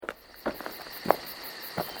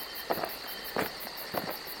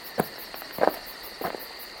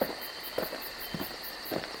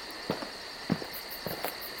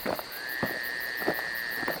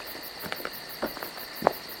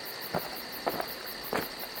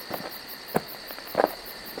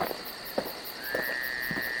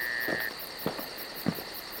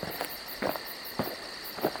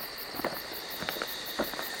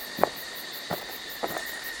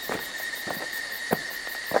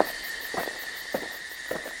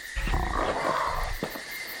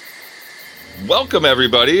Welcome,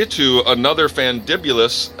 everybody, to another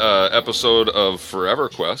fandibulous episode of Forever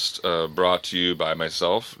Quest, brought to you by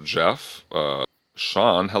myself, Jeff,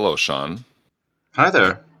 Sean. Hello, Sean. Hi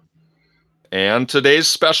there. And today's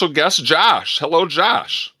special guest, Josh. Hello,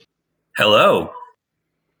 Josh. Hello.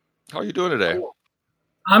 How are you doing today?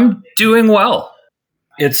 I'm doing well.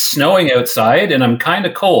 It's snowing outside, and I'm kind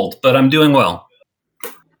of cold, but I'm doing well.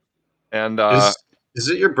 And is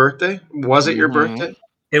it your birthday? Was it your birthday?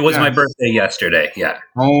 It was my birthday yesterday, yeah.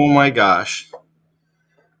 Oh my gosh.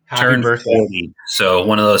 Happy Turned birthday. 40, so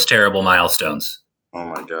one of those terrible milestones. Oh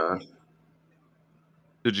my god.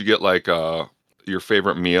 Did you get like your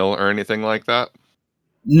favorite meal or anything like that?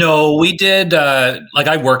 No, we did,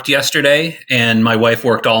 I worked yesterday, and my wife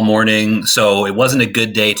worked all morning, so it wasn't a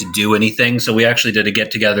good day to do anything, so we actually did a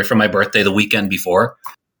get-together for my birthday the weekend before.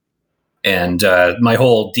 And my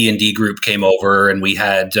whole D&D group came over, and we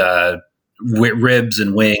had ribs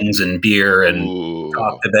and wings and beer and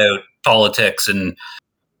talked about politics and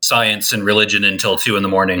science and religion until 2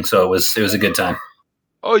 a.m. So it was a good time.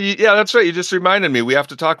 Oh, yeah, that's right. You just reminded me. We have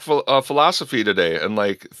to talk philosophy today and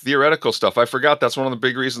like theoretical stuff. I forgot that's one of the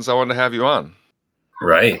big reasons I wanted to have you on.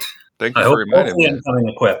 Right. Thank you for reminding me. I'm coming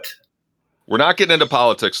equipped. We're not getting into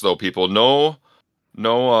politics, though, people. No,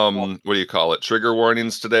 what do you call it? Trigger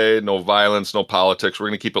warnings today. No violence, no politics. We're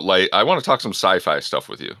going to keep it light. I want to talk some sci-fi stuff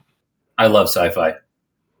with you. I love sci-fi.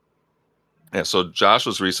 Yeah, so Josh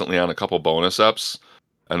was recently on a couple bonus eps,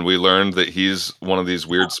 and we learned that he's one of these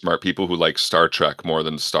weird smart people who like Star Trek more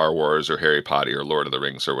than Star Wars or Harry Potter or Lord of the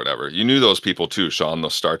Rings or whatever. You knew those people too, Sean,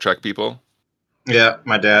 those Star Trek people? Yeah,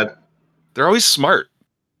 my dad. They're always smart.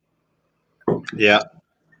 Yeah.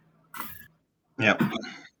 Well,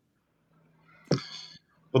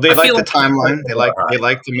 they like the timeline. They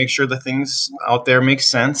like to make sure the things out there make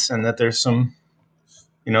sense and that there's some,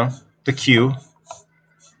 the Q.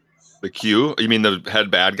 The Q? You mean the head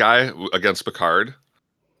bad guy against Picard?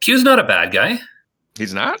 Q's not a bad guy.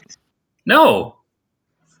 He's not? No.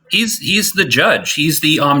 He's the judge. He's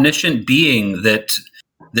the omniscient being that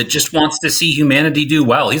just wants to see humanity do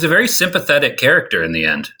well. He's a very sympathetic character in the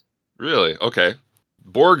end. Really? Okay.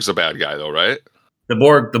 Borg's a bad guy, though, right? The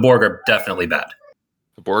Borg are definitely bad.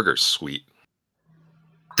 The Borg are sweet.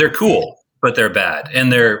 They're cool, but they're bad,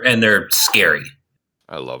 and they're scary.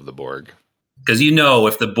 I love the Borg. Because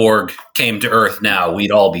if the Borg came to Earth now,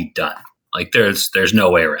 we'd all be done. Like there's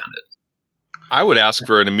no way around it. I would ask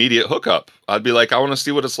for an immediate hookup. I'd be like, I want to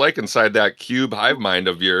see what it's like inside that cube hive mind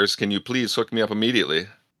of yours. Can you please hook me up immediately?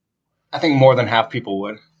 I think more than half people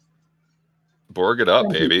would. Borg it up,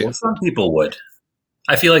 baby. Some people would.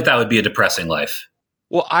 I feel like that would be a depressing life.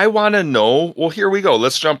 Well, I want to know. Well, here we go.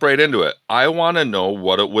 Let's jump right into it. I want to know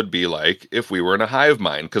what it would be like if we were in a hive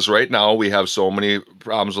mind. Because right now we have so many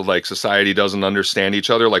problems with like society doesn't understand each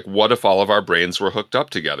other. Like, what if all of our brains were hooked up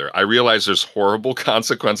together? I realize there's horrible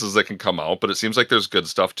consequences that can come out, but it seems like there's good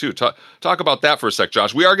stuff too. Talk about that for a sec,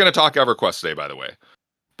 Josh. We are going to talk EverQuest today, by the way.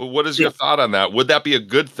 But what is your thought on that? Would that be a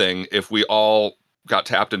good thing if we all got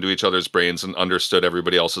tapped into each other's brains and understood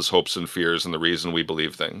everybody else's hopes and fears and the reason we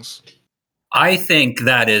believe things? I think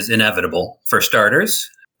that is inevitable for starters,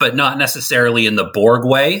 but not necessarily in the Borg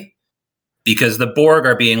way, because the Borg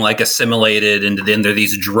are being like assimilated into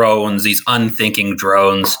these drones, these unthinking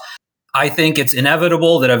drones. I think it's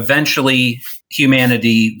inevitable that eventually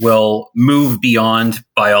humanity will move beyond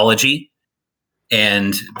biology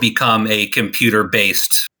and become a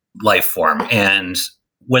computer-based life form. And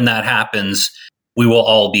when that happens, we will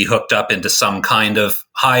all be hooked up into some kind of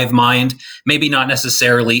hive mind. Maybe not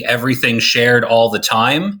necessarily everything shared all the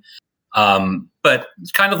time, but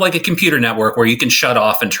it's kind of like a computer network where you can shut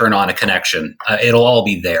off and turn on a connection. It'll all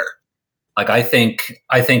be there. Like I think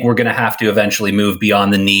we're going to have to eventually move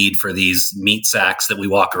beyond the need for these meat sacks that we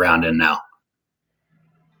walk around in now.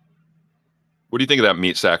 What do you think of that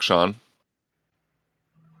meat sack, Sean?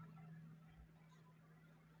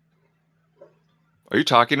 Are you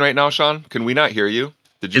talking right now, Sean? Can we not hear you?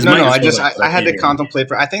 Did you? No. I had to contemplate.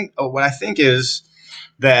 What I think is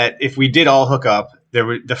that if we did all hook up,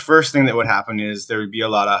 the first thing that would happen is there would be a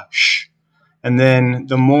lot of shh, and then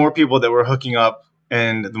the more people that were hooking up,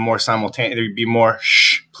 and the more simultaneous, there would be more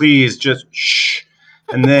shh. Please, just shh,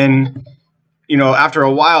 and then after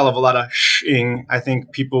a while of a lot of shing, I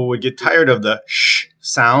think people would get tired of the shh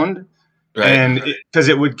sound. Right. And because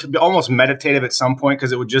it would be almost meditative at some point,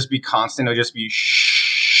 because it would just be constant. It would just be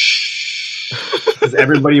shh, because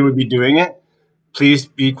everybody would be doing it. Please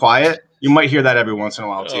be quiet. You might hear that every once in a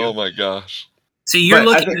while too. Oh my gosh! See, you're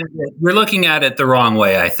looking at it the wrong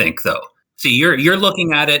way, I think, though. See, you're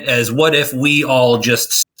looking at it as what if we all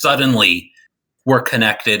just suddenly were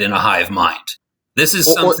connected in a hive mind. This is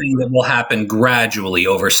something that will happen gradually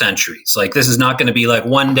over centuries. Like, this is not going to be like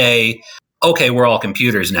one day, okay, we're all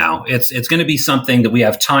computers now. It's going to be something that we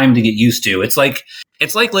have time to get used to. It's like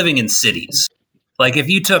living in cities. Like, if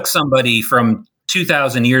you took somebody from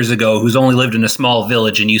 2,000 years ago who's only lived in a small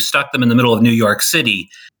village and you stuck them in the middle of New York City,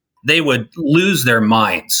 they would lose their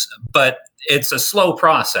minds. But it's a slow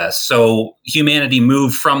process. So humanity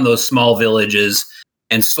moved from those small villages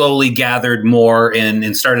and slowly gathered more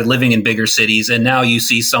and started living in bigger cities. And now you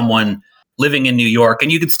see someone living in New York,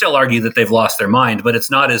 and you could still argue that they've lost their mind, but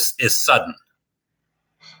it's not as sudden.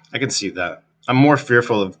 I can see that. I'm more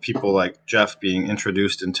fearful of people like Jeff being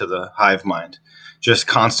introduced into the hive mind, just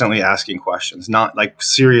constantly asking questions, not like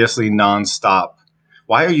seriously nonstop.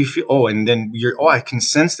 Why are you and then I can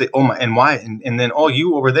sense that, and why? And then,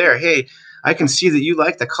 you over there, hey, I can see that you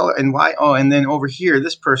like the color, and why? And then over here,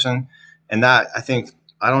 this person, and that,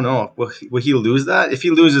 I don't know. Will he lose that? If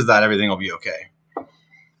he loses that, everything will be okay.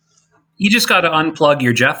 You just got to unplug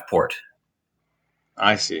your Jeff port.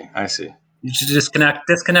 I see. You should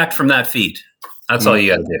disconnect from that feed. That's all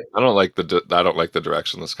you got to do. I don't like the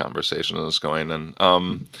direction this conversation is going in.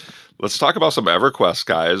 Let's talk about some EverQuest,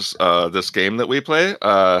 guys. This game that we play.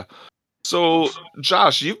 So,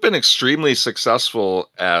 Josh, you've been extremely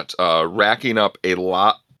successful at racking up a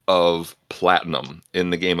lot of platinum in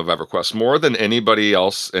the game of EverQuest, more than anybody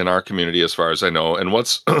else in our community, as far as I know. And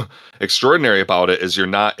what's extraordinary about it is you're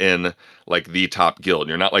not in like the top guild.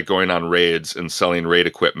 You're not like going on raids and selling raid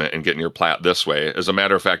equipment and getting your plat this way. As a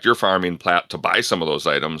matter of fact, you're farming plat to buy some of those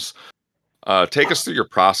items. Take us through your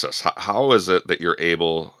process. How is it that you're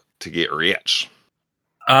able to get rich?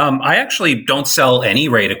 I actually don't sell any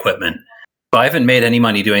raid equipment. So I haven't made any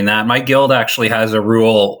money doing that. My guild actually has a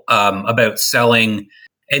rule about selling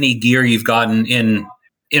any gear you've gotten in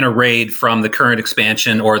a raid from the current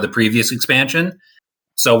expansion or the previous expansion.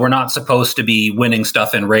 So we're not supposed to be winning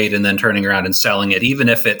stuff in raid and then turning around and selling it, even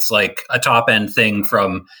if it's like a top end thing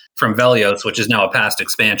from Velios, which is now a past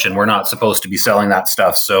expansion. We're not supposed to be selling that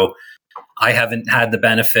stuff. So I haven't had the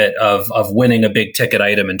benefit of winning a big ticket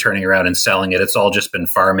item and turning around and selling it. It's all just been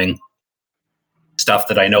farming stuff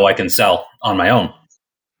that I know I can sell on my own.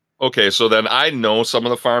 Okay, so then I know some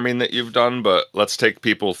of the farming that you've done, but let's take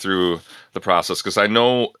people through the process, because I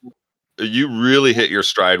know you really hit your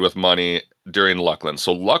stride with money during Luckland.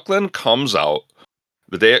 So Luckland comes out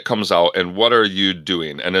the day it comes out, and what are you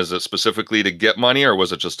doing? And is it specifically to get money, or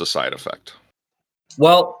was it just a side effect?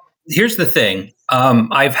 Well, here's the thing.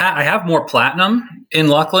 I have more platinum in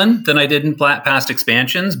Luckland than I did in past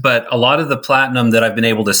expansions, but a lot of the platinum that I've been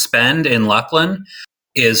able to spend in Luckland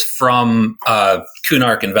is from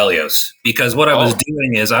Kunark and Velios, because what I was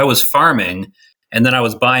doing is I was farming and then I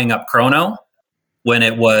was buying up Chrono when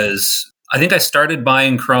it was, I think I started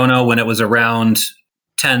buying Chrono when it was around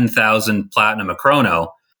 10,000 platinum a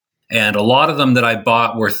Chrono. And a lot of them that I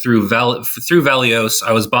bought were through Velios.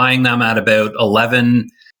 I was buying them at about 11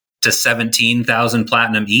 to 17,000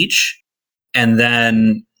 platinum each. And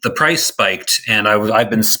then the price spiked, and I've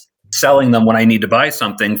been selling them when I need to buy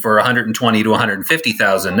something for 120 to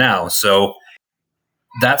 150,000 now. So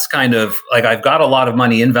that's kind of like, I've got a lot of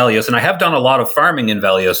money in Velios, and I have done a lot of farming in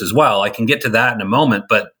Velios as well. I can get to that in a moment,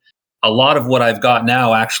 but a lot of what I've got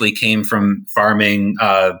now actually came from farming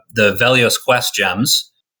the Velios Quest gems.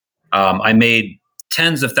 I made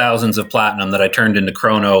tens of thousands of platinum that I turned into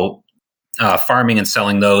Chrono, farming and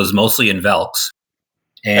selling those mostly in Velks.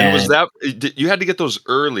 And was that, you had to get those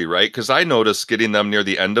early, right? Because I noticed getting them near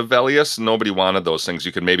the end of Velios, nobody wanted those things.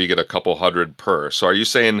 You could maybe get a couple hundred per. So are you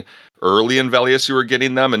saying early in Velios you were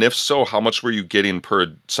getting them? And if so, how much were you getting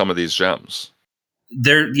per some of these gems?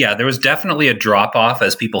 There was definitely a drop off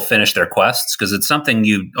as people finish their quests, because it's something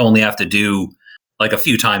you only have to do like a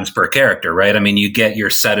few times per character, right? I mean, you get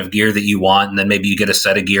your set of gear that you want, and then maybe you get a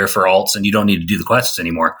set of gear for alts, and you don't need to do the quests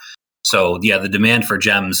anymore. So yeah, the demand for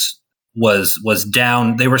gems was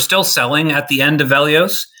down. They were still selling at the end of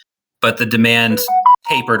Velios, but the demand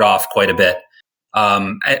tapered off quite a bit.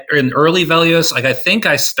 In early Velios, like I think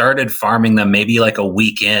I started farming them maybe like a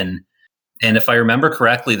week in. And if I remember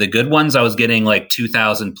correctly, the good ones, I was getting like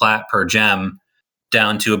 2,000 plat per gem,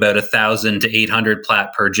 down to about 1,000 to 800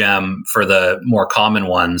 plat per gem for the more common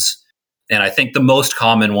ones. And I think the most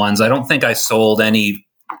common ones, I don't think I sold any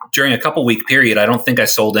during a couple week period. I don't think I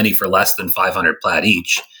sold any for less than 500 plat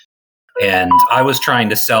each. And I was trying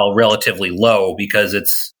to sell relatively low, because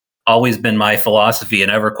it's always been my philosophy in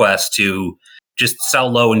EverQuest to just sell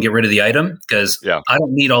low and get rid of the item, because I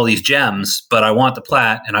don't need all these gems, but I want the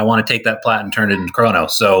plat, and I want to take that plat and turn it into Chrono.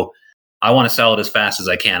 So I want to sell it as fast as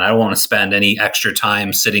I can. I don't want to spend any extra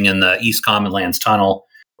time sitting in the East Common Lands tunnel,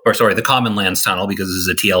 the Common Lands tunnel, because this is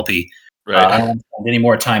a TLP, I don't want to spend any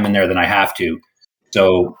more time in there than I have to.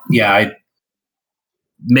 So yeah, I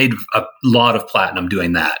made a lot of platinum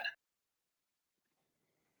doing that.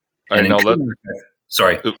 All right, now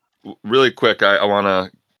sorry. Really quick, I want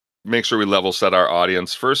to make sure we level set our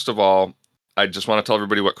audience. First of all, I just want to tell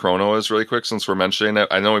everybody what Chrono is really quick since we're mentioning it.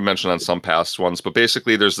 I know we mentioned on some past ones, but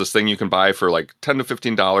basically there's this thing you can buy for like $10 to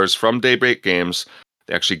 $15 from Daybreak Games.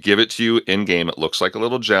 They actually give it to you in game. It looks like a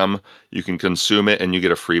little gem. You can consume it and you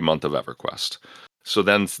get a free month of EverQuest. So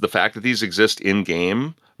then the fact that these exist in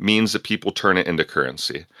game means that people turn it into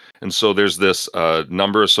currency. And so there's this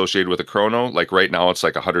number associated with a chrono. Like right now it's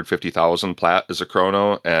like 150,000 plat is a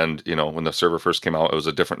chrono. And, you know, when the server first came out, it was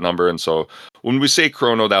a different number. And so when we say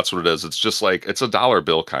chrono, that's what it is. It's just like, it's a dollar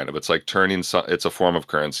bill kind of. It's like it's a form of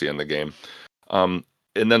currency in the game.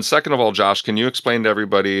 And then second of all, Josh, can you explain to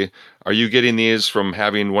everybody, are you getting these from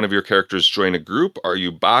having one of your characters join a group? Are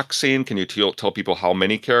you boxing? Can you tell people how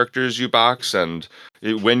many characters you box? And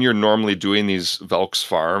when you're normally doing these Velk's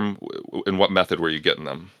farm, in what method were you getting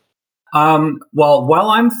them? Well, while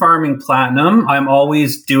I'm farming platinum, I'm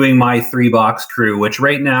always doing my 3-box crew, which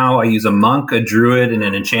right now I use a monk, a druid, and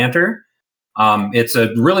an enchanter. It's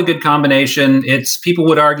a really good combination. People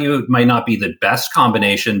would argue it might not be the best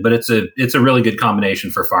combination, but it's a really good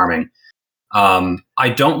combination for farming. I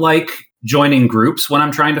don't like joining groups when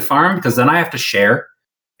I'm trying to farm because then I have to share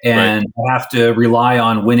and I have to rely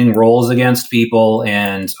on winning rolls against people.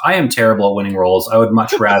 And I am terrible at winning rolls. I would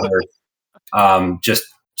much rather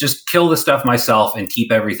just kill the stuff myself and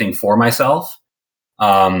keep everything for myself.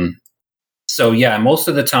 So yeah, most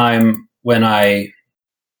of the time when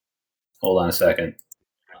hold on a second.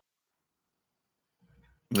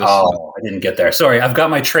 I didn't get there. Sorry, I've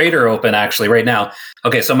got my trader open actually right now.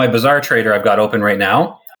 Okay, so my Bazaar trader I've got open right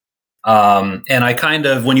now. And I kind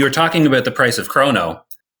of, when you were talking about the price of Chrono,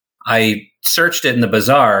 I searched it in the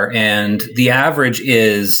Bazaar and the average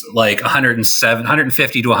is like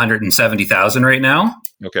 150 to 170,000 right now.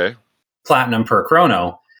 Okay. Platinum per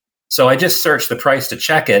Chrono. So I just searched the price to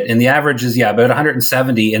check it, and the average is about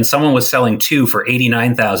 170, and someone was selling 2 for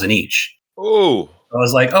 89,000 each. Oh. I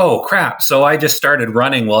was like, oh crap. So I just started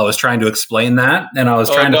running while I was trying to explain that, and I was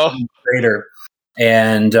trying to find a trader,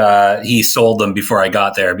 and he sold them before I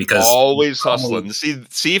got there because always hustling.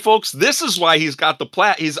 See, folks, this is why he's got the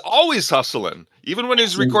plat. He's always hustling. Even when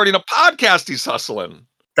he's recording a podcast, he's hustling.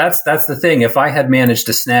 That's the thing. If I had managed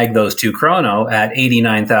to snag those 2 Chrono at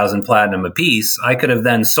 89,000 platinum apiece, I could have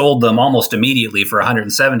then sold them almost immediately for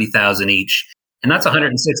 170,000 each, and that's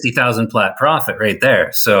 160,000 plat profit right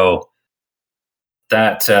there. So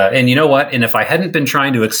that, and you know what? And if I hadn't been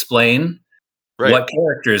trying to explain what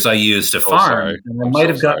characters I use to farm, I might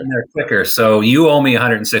have gotten there quicker. So you owe me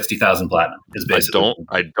 160,000 platinum. Is basically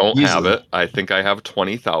I don't have it. I think I have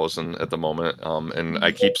 20,000 at the moment, and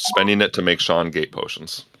I keep spending it to make Sean gate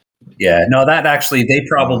potions. Yeah, no, that actually, they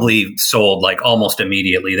probably sold like almost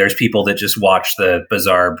immediately. There's people that just watch the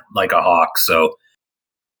Bazaar like a hawk. So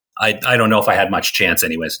I don't know if I had much chance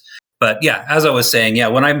anyways. But yeah, as I was saying, yeah,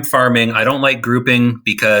 when I'm farming, I don't like grouping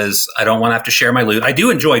because I don't want to have to share my loot. I do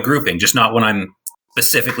enjoy grouping, just not when I'm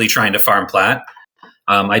specifically trying to farm plat.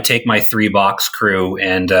 I take my 3-box crew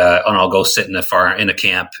and I'll go sit in a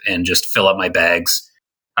camp and just fill up my bags.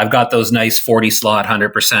 I've got those nice 40 slot,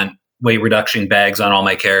 100% weight reduction bags on all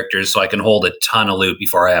my characters, so I can hold a ton of loot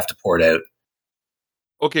before I have to pour it out.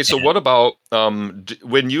 Okay, so what about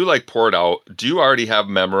when you like pour it out? Do you already have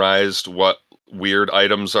memorized what weird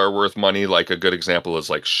items are worth money? Like a good example is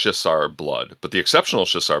like Shissar blood, but the exceptional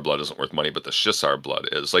Shissar blood isn't worth money, but the Shissar blood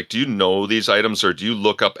is. Like, do you know these items, or do you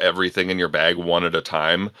look up everything in your bag one at a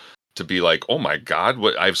time to be like, oh my god,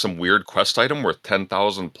 what, I have some weird quest item worth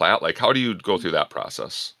 10,000 plat? Like, how do you go through that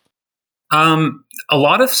process? A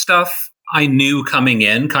lot of stuff I knew coming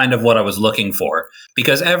in, kind of what I was looking for,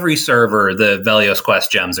 because every server, the Velios Quest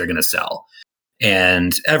gems are going to sell.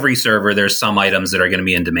 And every server, there's some items that are going to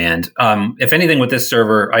be in demand. If anything, with this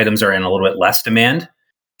server, items are in a little bit less demand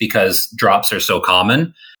because drops are so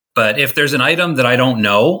common. But if there's an item that I don't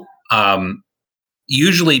know,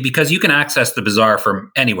 usually because you can access the Bazaar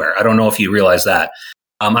from anywhere. I don't know if you realize that.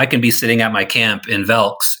 I can be sitting at my camp in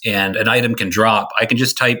Velk's and an item can drop. I can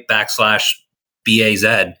just type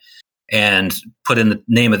 /BAZ and put in the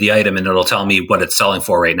name of the item and it'll tell me what it's selling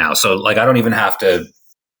for right now. So like, I don't even have to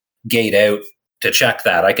gate out to check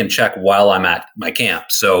that. I can check while I'm at my camp.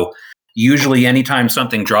 So usually anytime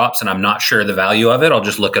something drops and I'm not sure the value of it, I'll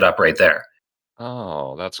just look it up right there.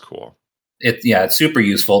 Oh, that's cool. It's super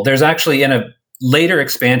useful. There's actually in a later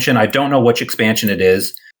expansion, I don't know which expansion it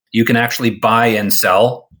is, you can actually buy and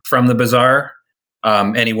sell from the Bazaar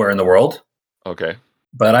anywhere in the world. Okay.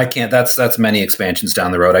 But I can't. That's many expansions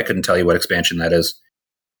down the road. I couldn't tell you what expansion that is.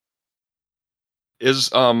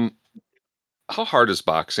 How hard is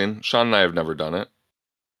boxing? Sean and I have never done it.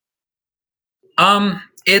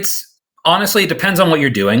 It's honestly, it depends on what you're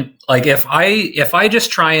doing. Like if I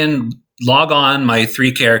just try and log on my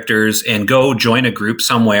 3 characters and go join a group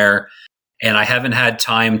somewhere, and I haven't had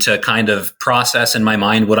time to kind of process in my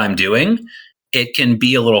mind what I'm doing, it can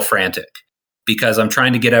be a little frantic because I'm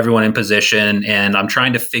trying to get everyone in position and I'm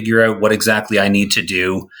trying to figure out what exactly I need to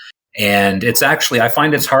do. And it's actually, I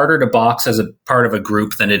find it's harder to box as a part of a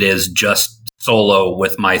group than it is just solo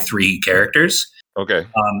with my 3 characters. Okay.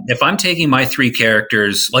 If I'm taking my 3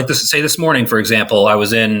 characters, like this morning, for example, I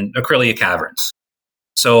was in Acrylia Caverns.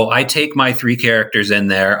 So I take my 3 characters in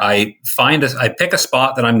there. I pick a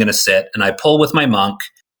spot that I'm going to sit, and I pull with my monk,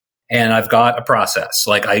 and I've got a process.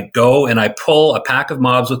 Like I go and I pull a pack of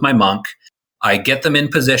mobs with my monk. I get them in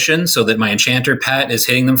position so that my enchanter pet is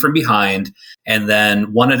hitting them from behind, and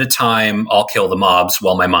then one at a time, I'll kill the mobs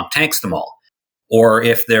while my monk tanks them all. Or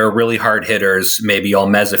if they're really hard hitters, maybe I'll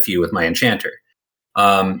mez a few with my enchanter.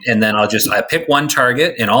 And then I pick one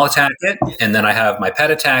target and I'll attack it. And then I have my pet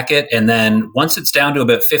attack it. And then once it's down to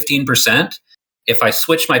about 15%, if I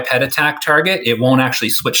switch my pet attack target, it won't actually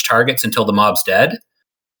switch targets until the mob's dead.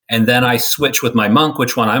 And then I switch with my monk,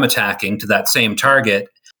 which one I'm attacking, to that same target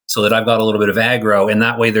so that I've got a little bit of aggro. And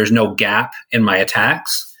that way there's no gap in my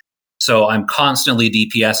attacks. So I'm constantly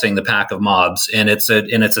DPSing the pack of mobs. And it's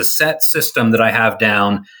a set system that I have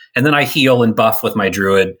down. And then I heal and buff with my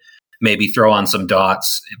druid, maybe throw on some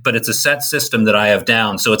dots, but it's a set system that I have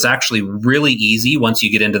down. So it's actually really easy once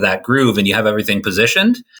you get into that groove and you have everything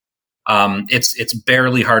positioned. It's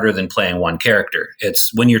barely harder than playing one character.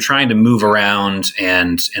 It's when you're trying to move around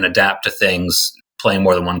and adapt to things, playing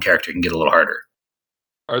more than one character can get a little harder.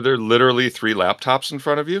 Are there literally 3 laptops in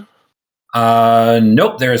front of you?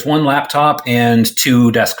 Nope. There's 1 laptop and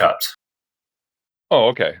 2 desktops. Oh,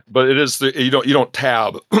 okay. But it is you don't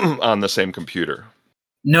tab on the same computer.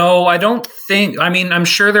 No, I don't think. I mean, I'm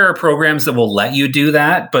sure there are programs that will let you do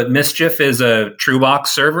that, but Mischief is a TrueBox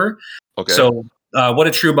server. Okay. So what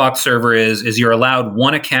a TrueBox server is you're allowed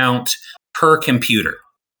 1 account per computer.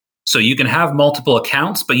 So you can have multiple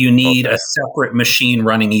accounts, but you need a separate machine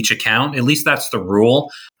running each account. At least that's the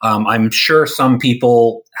rule. I'm sure some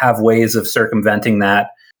people have ways of circumventing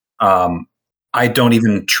that. I don't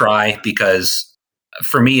even try because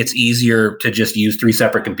for me, it's easier to just use 3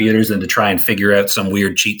 separate computers than to try and figure out some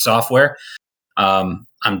weird cheat software. I'm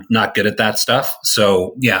not good at that stuff.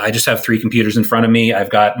 So yeah, I just have 3 computers in front of me.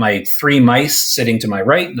 I've got my 3 mice sitting to my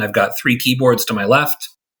right, and I've got 3 keyboards to my left.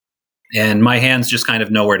 And my hands just kind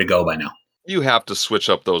of know where to go by now. You have to switch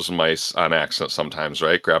up those mice on accident sometimes,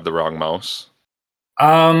 right? Grab the wrong mouse.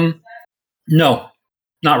 No,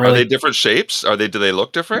 not really. Are they different shapes? Do they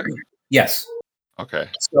look different? Yes. Okay.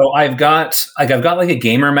 So I've got like a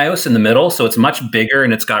gamer mouse in the middle, so it's much bigger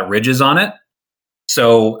and it's got ridges on it.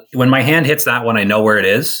 So when my hand hits that one, I know where it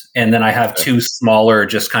is. And then I have 2 smaller,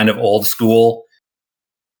 just kind of old school,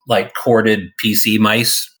 like corded PC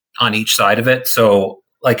mice on each side of it. So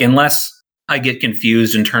like, unless I get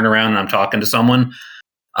confused and turn around and I'm talking to someone,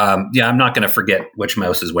 I'm not going to forget which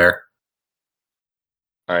mouse is where.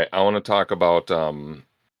 All right. I want to talk about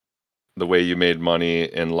the way you made money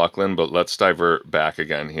in Luckland, but let's divert back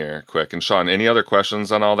again here quick. And Sean, any other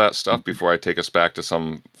questions on all that stuff before I take us back to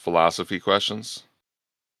some philosophy questions?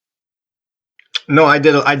 No, I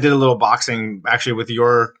did a little boxing actually with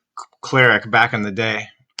your cleric back in the day.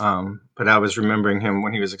 But I was remembering him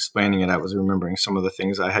when he was explaining it. I was remembering some of the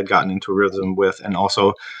things I had gotten into rhythm with, and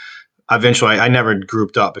also eventually I never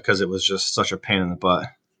grouped up because it was just such a pain in the butt.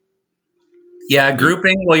 Yeah,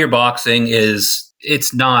 grouping while you're boxing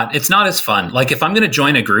it's not as fun. Like if I'm going to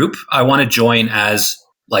join a group, I want to join as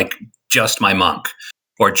like just my monk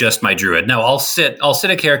or just my druid. Now I'll sit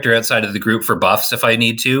a character outside of the group for buffs if I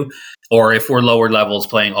need to, or if we're lower levels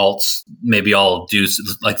playing alts, maybe I'll do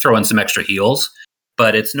like throw in some extra heals.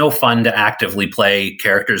 But it's no fun to actively play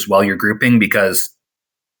characters while you're grouping because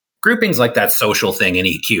grouping's like that social thing in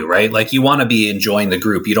EQ, right? Like you want to be enjoying the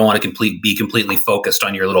group. You don't want to be completely focused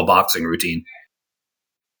on your little boxing routine.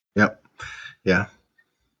 Yep. Yeah.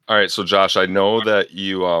 All right. So Josh, I know that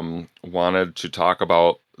you wanted to talk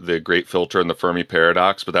about the Great Filter and the Fermi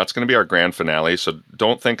Paradox, but that's going to be our grand finale. So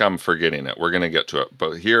don't think I'm forgetting it. We're going to get to it.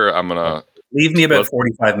 But here I'm going to... Leave me about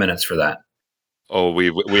 45 minutes for that. Oh, we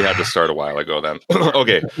had to start a while ago then.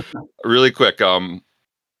 Okay, really quick. We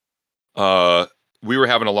were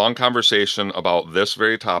having a long conversation about this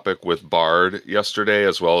very topic with Bard yesterday,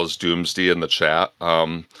 as well as Doomsday in the chat.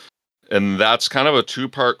 And that's kind of a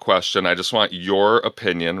two-part question. I just want your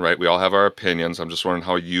opinion, right? We all have our opinions. I'm just wondering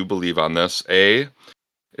how you believe on this. A,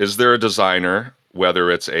 is there a designer,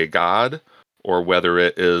 whether it's a god or whether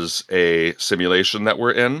it is a simulation that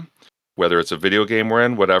we're in, whether it's a video game we're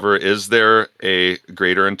in, whatever, is there a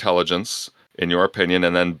greater intelligence, in your opinion?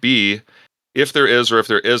 And then B, if there is or if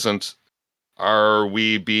there isn't, are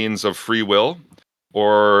we beings of free will?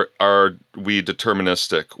 Or are we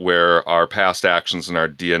deterministic, where our past actions and our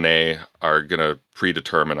DNA are going to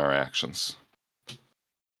predetermine our actions?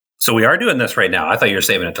 So we are doing this right now. I thought you were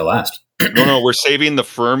saving it to last. No, we're saving the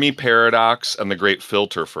Fermi paradox and the Great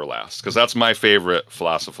Filter for last, because that's my favorite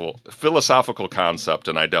philosophical concept,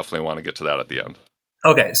 and I definitely want to get to that at the end.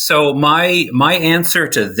 Okay, so my answer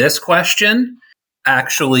to this question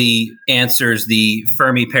actually answers the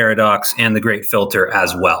Fermi paradox and the Great Filter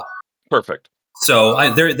as well. Perfect.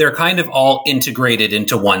 So they're kind of all integrated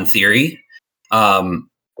into one theory.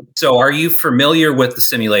 So are you familiar with the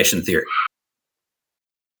simulation theory?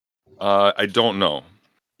 I don't know.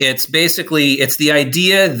 It's the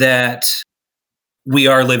idea that we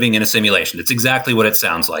are living in a simulation. It's exactly what it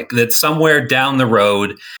sounds like. That somewhere down the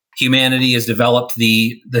road, humanity has developed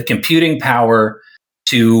the computing power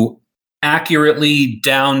to accurately,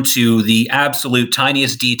 down to the absolute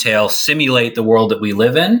tiniest detail, simulate the world that we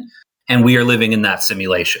live in. And we are living in that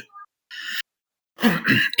simulation.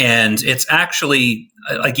 And it's actually,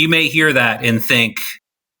 like, you may hear that and think,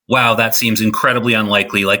 wow, that seems incredibly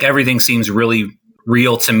unlikely. Like, everything seems really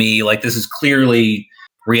real to me. Like, this is clearly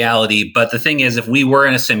reality. But the thing is, if we were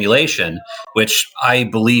in a simulation, which I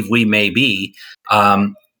believe we may be,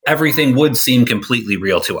 everything would seem completely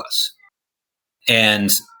real to us.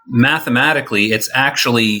 And mathematically, it's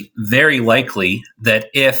actually very likely that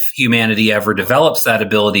if humanity ever develops that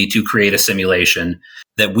ability to create a simulation,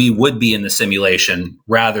 that we would be in the simulation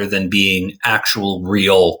rather than being actual,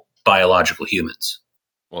 real biological humans.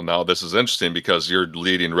 Well, now this is interesting because you're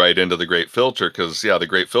leading right into the Great Filter, because, the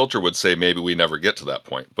Great Filter would say maybe we never get to that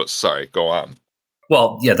point. But sorry, go on.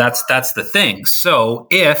 Well, yeah, that's the thing. So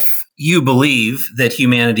if you believe that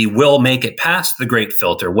humanity will make it past the Great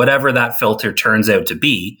Filter, whatever that filter turns out to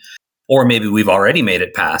be, or maybe we've already made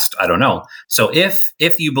it past, I don't know. So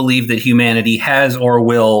if you believe that humanity has or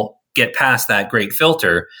will get past that Great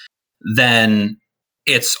Filter, then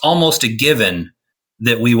it's almost a given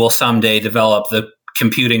that we will someday develop the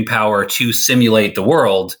computing power to simulate the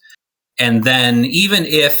world. And then even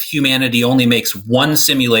if humanity only makes one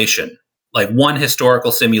simulation, like one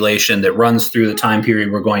historical simulation that runs through the time period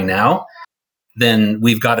we're going now, then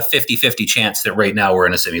we've got a 50-50 chance that right now we're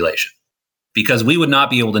in a simulation, because we would not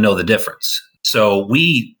be able to know the difference. So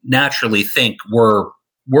we naturally think we're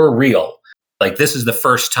real. Like, this is the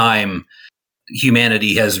first time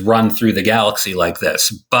humanity has run through the galaxy like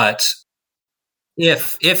this. But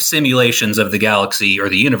if simulations of the galaxy or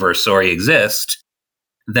the universe, exist,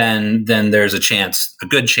 then there's a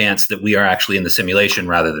good chance that we are actually in the simulation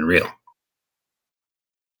rather than real.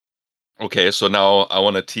 Okay, so now I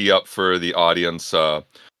want to tee up for the audience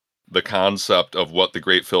the concept of what the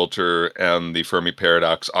Great Filter and the Fermi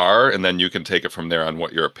paradox are, and then you can take it from there on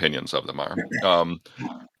what your opinions of them are.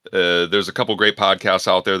 There's a couple great podcasts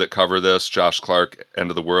out there that cover this. Josh Clark,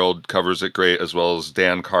 End of the World, covers it great, as well as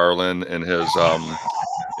Dan Carlin in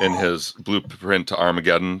his Blueprint to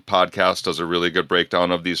Armageddon podcast does a really good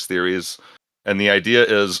breakdown of these theories. And the idea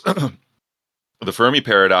is the Fermi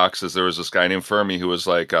paradox is there was this guy named Fermi who was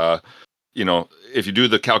like, if you do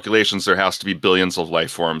the calculations, there has to be billions of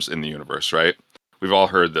life forms in the universe, right? We've all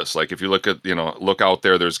heard this. Like, if you look at, look out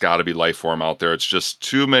there's got to be life form out there. It's just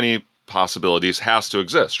too many possibilities has to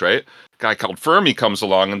exist, right? A guy called Fermi comes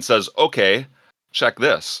along and says, okay, check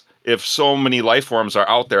this. If so many life forms are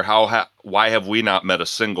out there, why have we not met a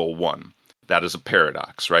single one? That is a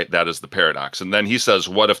paradox, right? That is the paradox. And then he says,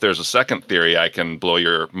 what if there's a second theory I can blow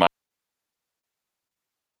your mind?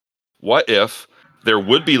 What if there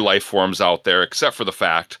would be life forms out there, except for the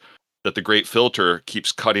fact that the Great Filter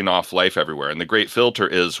keeps cutting off life everywhere? And the Great Filter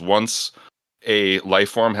is, once a life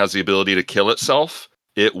form has the ability to kill itself,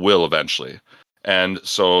 it will eventually. And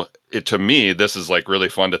so to me, this is like really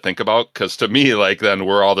fun to think about, because to me, like, then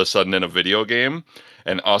we're all of a sudden in a video game,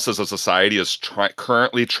 and us as a society is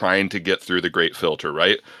currently trying to get through the Great Filter,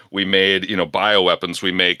 right? We made, bioweapons,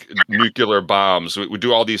 we make nuclear bombs, we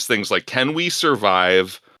do all these things. Like, can we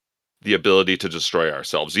survive the ability to destroy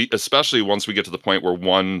ourselves, especially once we get to the point where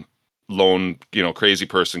one lone, crazy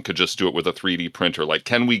person could just do it with a 3D printer? Like,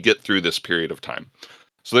 can we get through this period of time?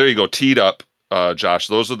 So there you go, teed up, Josh.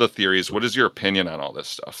 Those are the theories. What is your opinion on all this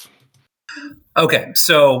stuff? Okay,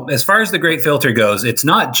 so as far as the Great Filter goes, it's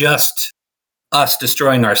not just us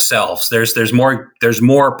destroying ourselves. There's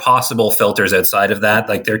more possible filters outside of that.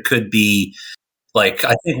 Like there could be, like,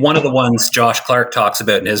 I think one of the ones Josh Clark talks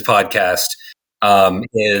about in his podcast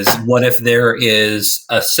is what if there is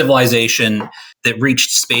a civilization that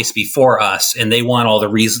reached space before us and they want all the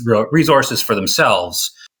resources for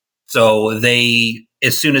themselves. So they,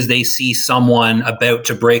 as soon as they see someone about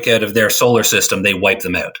to break out of their solar system, they wipe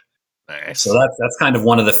them out. Nice. So that's kind of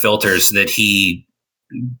one of the filters that he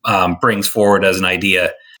brings forward as an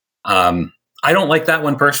idea. I don't like that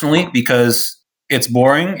one personally because it's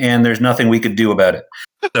boring and there's nothing we could do about it.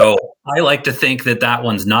 So I like to think that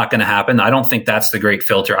one's not going to happen. I don't think that's the great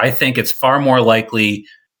filter. I think it's far more likely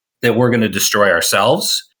that we're going to destroy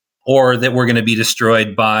ourselves, or that we're going to be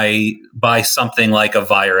destroyed by something like a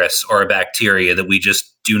virus or a bacteria that we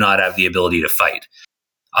just do not have the ability to fight.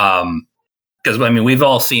 Because I mean, we've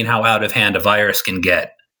all seen how out of hand a virus can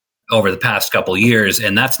get over the past couple of years,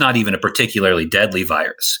 and that's not even a particularly deadly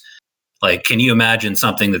virus. Like, can you imagine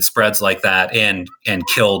something that spreads like that and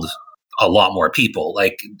killed a lot more people?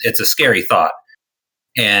 Like, it's a scary thought.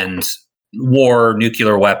 And war,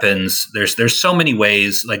 nuclear weapons, there's so many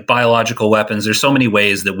ways, like biological weapons, there's so many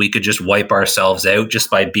ways that we could just wipe ourselves out just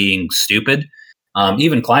by being stupid.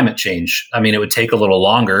 Even climate change. I mean, it would take a little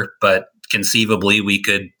longer, but conceivably we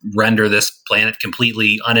could render this planet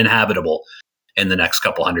completely uninhabitable in the next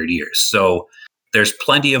couple hundred years. So there's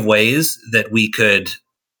plenty of ways that we could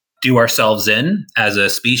do ourselves in as a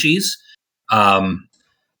species. And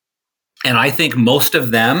I think most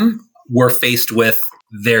of them we're faced with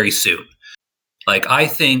very soon. Like, I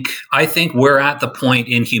think we're at the point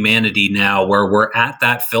in humanity now where we're at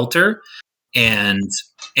that filter and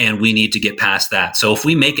we need to get past that. So if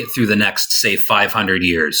we make it through the next, say, 500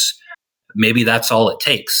 years, maybe that's all it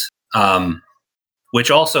takes.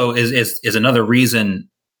 Which also is another reason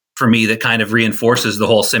for me that kind of reinforces the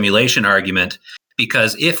whole simulation argument.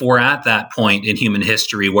 Because if we're at that point in human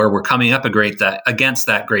history where we're coming up against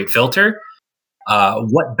that great filter,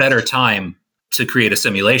 what better time to create a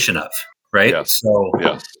simulation of, right? Yes. So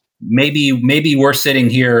yes. maybe we're sitting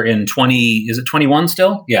here in 21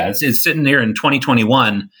 still? Yeah, it's sitting here in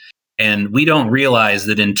 2021, and we don't realize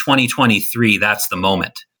that in 2023, that's the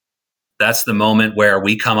moment. That's the moment where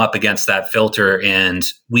we come up against that filter and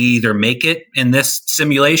we either make it in this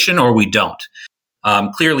simulation or we don't.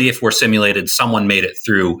 Clearly, if we're simulated, someone made it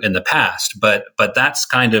through in the past, but that's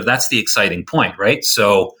the exciting point, right?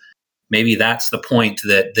 So maybe that's the point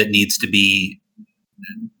that needs to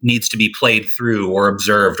be played through or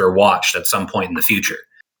observed or watched at some point in the future.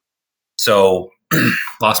 So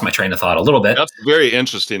lost my train of thought a little bit. That's very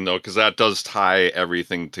interesting though, because that does tie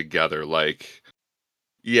everything together. Like,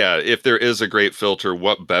 yeah, if there is a great filter,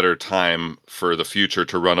 what better time for the future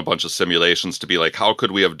to run a bunch of simulations to be like, how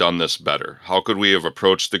could we have done this better? How could we have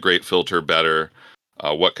approached the great filter better?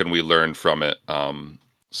 What can we learn from it?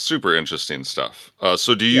 Super interesting stuff.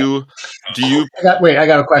 So do you? I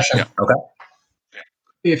got a question. Yeah. Okay.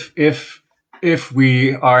 If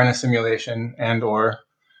we are in a simulation and or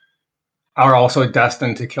are also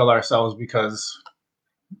destined to kill ourselves, because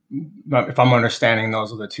if I'm understanding,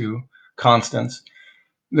 those are the two constants.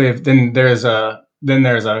 Then there's a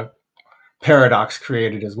paradox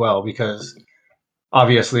created as well, because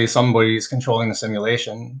obviously somebody's controlling the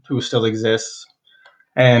simulation who still exists,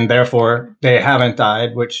 and therefore they haven't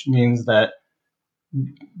died, which means that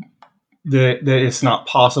it's not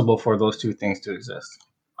possible for those two things to exist.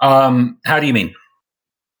 How do you mean?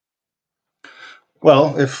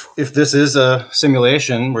 Well, if this is a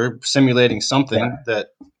simulation, we're simulating something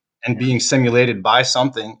and being simulated by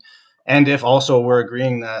something. And if also we're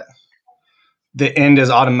agreeing that the end is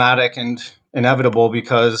automatic and inevitable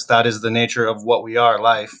because that is the nature of what we are,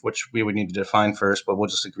 life, which we would need to define first, but we'll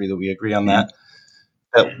just agree that we agree on that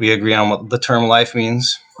we agree on what the term life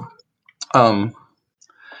means.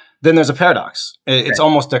 Then there's a paradox. It's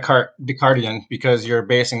almost Descartesian, because you're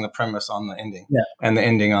basing the premise on the ending and the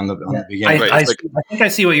ending on the beginning. I think I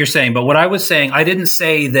see what you're saying, but what I was saying, I didn't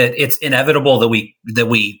say that it's inevitable that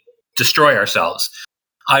we destroy ourselves.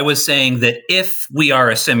 I was saying that if we are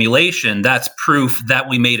a simulation, that's proof that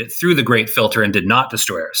we made it through the great filter and did not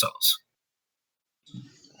destroy ourselves.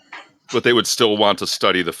 But they would still want to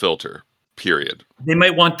study the filter, period. They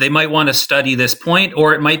might want to study this point,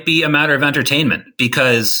 or it might be a matter of entertainment,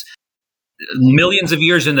 because millions of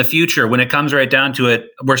years in the future, when it comes right down to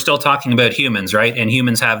it, we're still talking about humans, right? And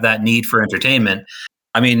humans have that need for entertainment.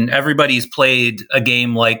 I mean, everybody's played a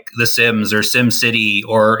game like The Sims or SimCity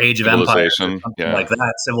or Age of Empires, or something like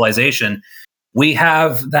that, Civilization. We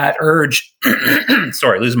have that urge.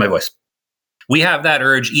 Sorry, losing my voice. We have that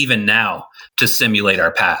urge even now to simulate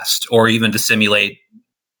our past, or even to simulate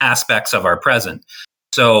aspects of our present.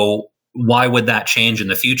 So why would that change in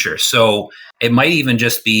the future? So it might even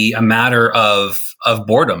just be a matter of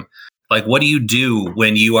boredom. Like, what do you do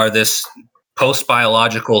when you are this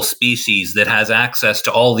post-biological species that has access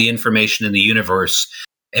to all the information in the universe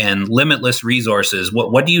and limitless resources?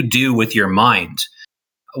 What do you do with your mind?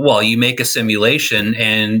 Well, you make a simulation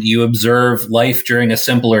and you observe life during a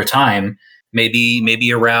simpler time,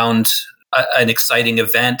 maybe around an exciting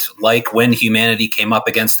event like when humanity came up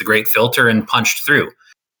against the Great Filter and punched through.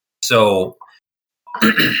 So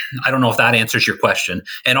I don't know if that answers your question.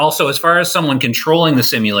 And also, as far as someone controlling the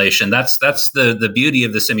simulation, that's the beauty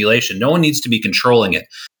of the simulation. No one needs to be controlling it.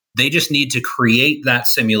 They just need to create that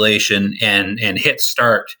simulation and hit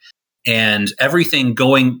start. And everything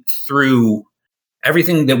going through,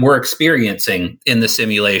 everything that we're experiencing in the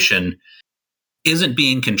simulation isn't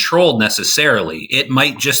being controlled necessarily. It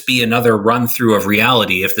might just be another run through of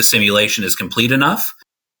reality if the simulation is complete enough.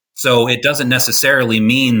 So it doesn't necessarily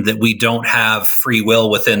mean that we don't have free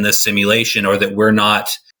will within this simulation, or that we're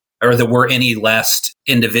any less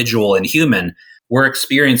individual and human. We're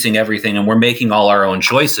experiencing everything and we're making all our own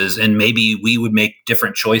choices. And maybe we would make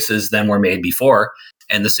different choices than were made before,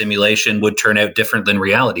 and the simulation would turn out different than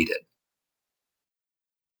reality did.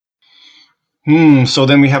 So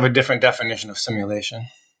then we have a different definition of simulation.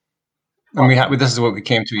 And this is what we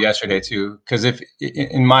came to yesterday too, because if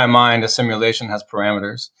in my mind a simulation has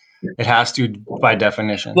parameters, it has to by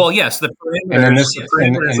definition. Well, yes, the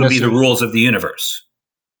parameters would be the rules of the universe.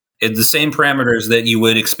 It's the same parameters that you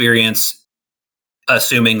would experience,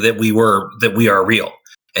 assuming that we are real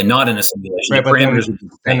and not in a simulation. Right, the parameters would be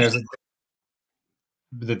then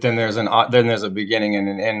there's a beginning and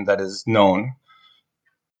an end that is known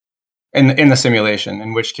in the simulation.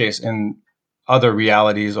 In which case, in other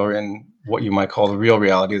realities or in what you might call the real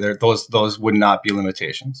reality, those would not be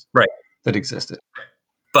limitations, right, that existed.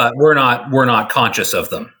 But we're not conscious of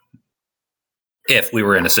them if we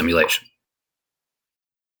were in a simulation.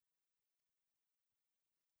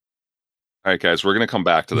 All right, guys, we're going to come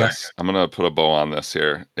back to this. I'm going to put a bow on this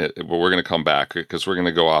here, but we're going to come back because we're going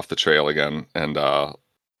to go off the trail again. And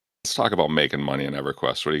let's talk about making money in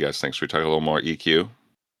EverQuest. What do you guys think? Should we talk a little more EQ?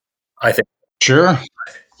 I think. Sure.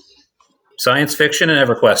 Science fiction and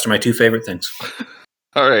EverQuest are my two favorite things.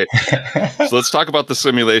 All right. So let's talk about the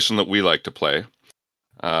simulation that we like to play.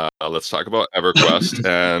 Let's talk about EverQuest.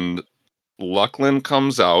 And Luclin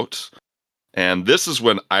comes out. And this is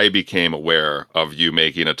when I became aware of you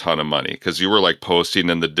making a ton of money, because you were like posting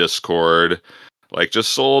in the Discord, like,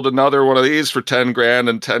 just sold another one of these for 10 grand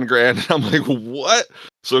and 10 grand. And I'm like, what?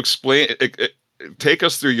 So take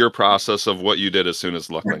us through your process of what you did as soon as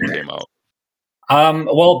Luclin came out.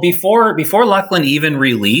 Well, before Luclin even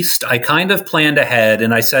released, I kind of planned ahead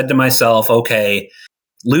and I said to myself, okay,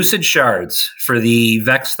 Lucid Shards for the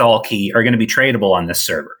Vexthal key are going to be tradable on this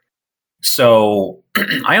server. So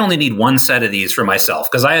I only need one set of these for myself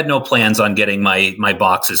because I had no plans on getting my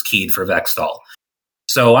boxes keyed for Vexthal.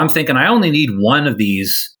 So I'm thinking I only need one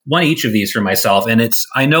each of these for myself. And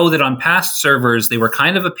I know that on past servers, they were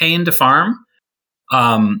kind of a pain to farm,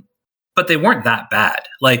 but they weren't that bad.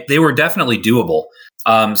 Like, they were definitely doable.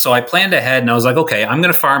 So I planned ahead and I was like, okay, I'm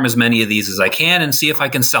going to farm as many of these as I can and see if I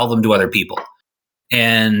can sell them to other people.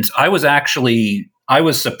 And I was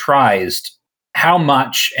surprised how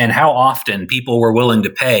much and how often people were willing to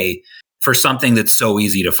pay for something that's so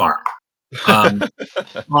easy to farm. On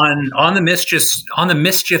the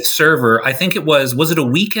Mischief server, I think was it a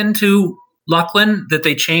week into Luclin that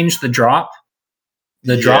they changed the drop?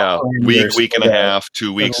 Week and a half,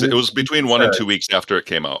 2 weeks. It was between 1 and 2 weeks after it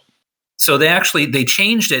came out. So they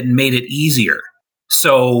changed it and made it easier.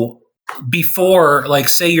 So before, like,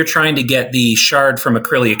 say you're trying to get the shard from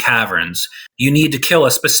Acrylia Caverns, you need to kill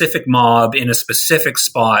a specific mob in a specific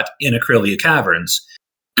spot in Acrylia Caverns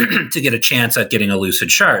to get a chance at getting a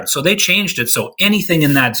lucid shard. So they changed it so anything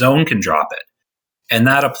in that zone can drop it. And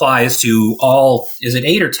that applies to all, is it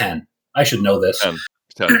 8 or 10? I should know this.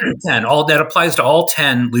 10. 10. All that applies to all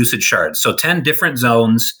 10 lucid shards. So 10 different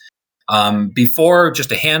zones. Before,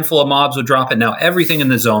 just a handful of mobs would drop it. Now everything in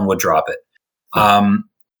the zone would drop it.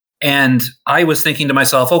 And I was thinking to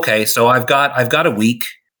myself, okay, so I've got a week,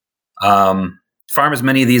 farm as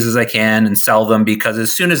many of these as I can and sell them, because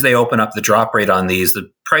as soon as they open up the drop rate on these, the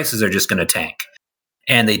prices are just going to tank.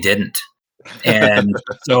 And they didn't. And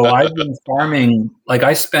so I've been farming, like,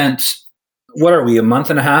 I spent, what are we, a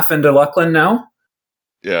month and a half into Luclin now?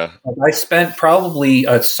 Yeah. I spent probably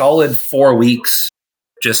a solid 4 weeks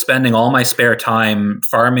just spending all my spare time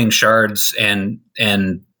farming shards and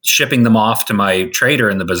shipping them off to my trader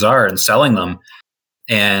in the bazaar and selling them.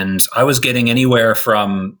 And I was getting anywhere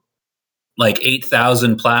from like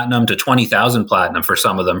 8,000 platinum to 20,000 platinum for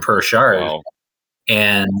some of them per shard. Wow.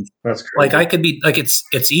 And That's crazy. like I could be like,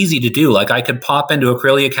 it's easy to do. Like I could pop into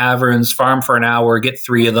Acrylia Caverns, farm for an hour, get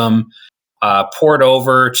 3 of them, port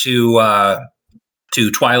over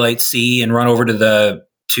to Twilight Sea and run over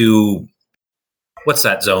to what's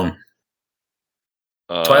that zone?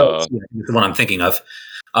 Twilight Sea is the one I'm thinking of.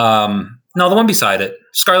 No, the one beside it,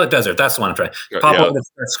 Scarlet Desert. That's the one I'm trying. Pop over to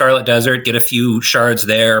Scarlet Desert, get a few shards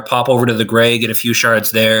there. Pop over to the Gray, get a few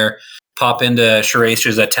shards there. Pop into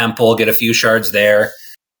Shirash's Temple, get a few shards there.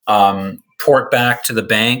 Port back to the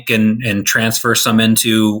bank and transfer some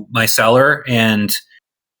into my cellar. And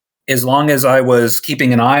as long as I was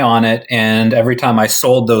keeping an eye on it, and every time I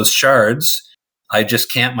sold those shards, I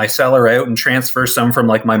just camp my cellar out and transfer some from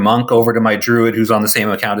like my monk over to my druid who's on the same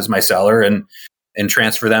account as my cellar and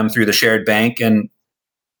transfer them through the shared bank. And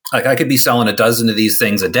like I could be selling a dozen of these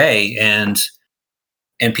things a day, and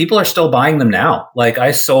people are still buying them now. Like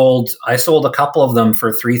I sold a couple of them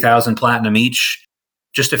for 3,000 platinum each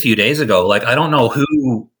just a few days ago. Like I don't know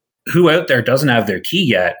who out there doesn't have their key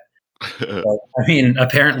yet. I mean,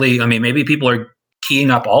 apparently, maybe people are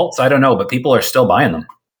keying up alts. I don't know, but people are still buying them.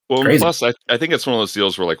 Well, plus, I think it's one of those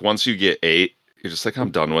deals where, like, once you get 8, you're just like,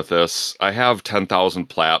 I'm done with this. I have 10,000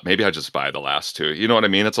 plat. Maybe I just buy the last 2. You know what I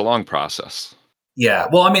mean? It's a long process. Yeah.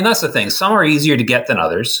 Well, that's the thing. Some are easier to get than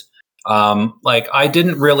others. Like, I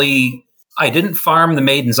didn't farm the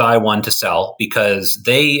Maiden's Eye one to sell because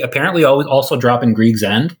they apparently also drop in Grieg's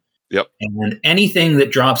End. Yep. And anything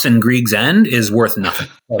that drops in Grieg's End is worth nothing.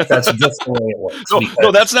 Like, that's just the way it works.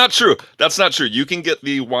 No, that's not true. That's not true. You can get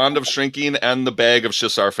the Wand of Shrinking and the Bag of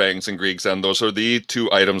Shisar Fangs in Grieg's End. Those are the 2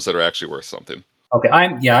 items that are actually worth something. Okay,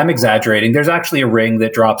 I'm exaggerating. There's actually a ring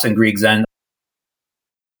that drops in Grieg's End.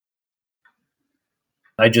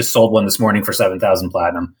 I just sold one this morning for 7,000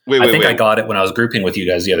 platinum. I think I got it when I was grouping with you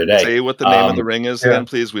guys the other day. Say what the name of the ring is again,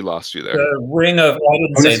 please. We lost you there. The Ring of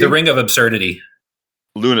the Ring of Absurdity.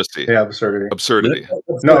 Lunacy. Yeah, absurdity. No, absurdity.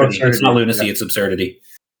 It's not lunacy, it's absurdity.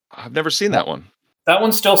 I've never seen that one. That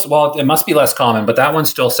one still, well, it must be less common, but that one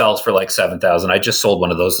still sells for like 7,000. I just sold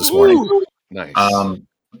one of those this morning. Nice.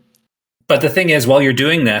 But the thing is, while you're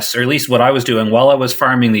doing this, or at least what I was doing while I was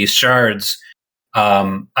farming these shards,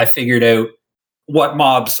 I figured out what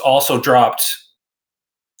mobs also dropped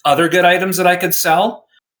other good items that I could sell.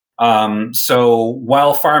 So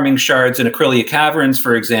while farming shards in Acrylia Caverns,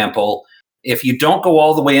 for example, if you don't go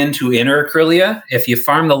all the way into Inner Acrylia, if you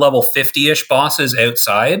farm the level 50-ish bosses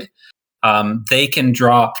outside, they can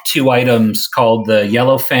drop 2 items called the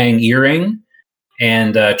Yellow Fang Earring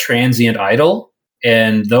and Transient Idol.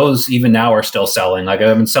 And those even now are still selling. Like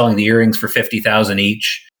I've been selling the earrings for 50,000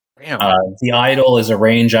 each. The idol is a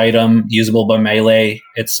range item usable by melee.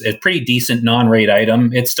 It's a pretty decent non-raid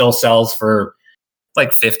item. It still sells for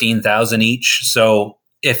like 15,000 each. So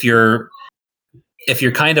if you're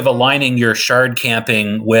kind of aligning your shard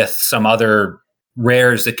camping with some other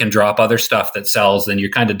rares that can drop other stuff that sells, then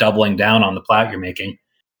you're kind of doubling down on the plat you're making.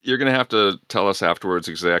 You're going to have to tell us afterwards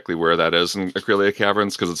exactly where that is in Acrylia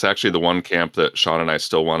Caverns, because it's actually the one camp that Sean and I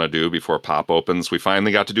still want to do before POP opens. We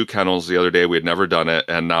finally got to do kennels the other day. We had never done it,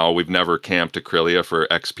 and now we've never camped Acrylia for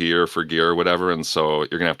XP or for gear or whatever, and so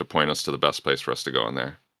you're going to have to point us to the best place for us to go in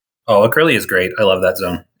there. Oh, Acrylia is great. I love that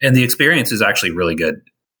zone. And the experience is actually really good.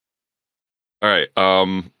 All right.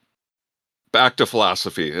 Back to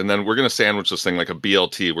philosophy, and then we're going to sandwich this thing like a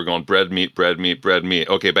BLT. We're going bread, meat, bread, meat, bread, meat.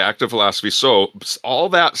 Okay, back to philosophy. So all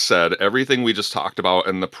that said, everything we just talked about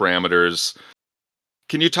and the parameters,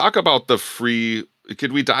 can you talk about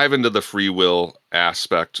could we dive into the free will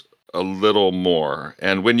aspect a little more?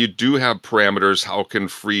 And when you do have parameters, how can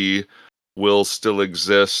free will still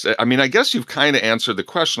exist? I mean, I guess you've kind of answered the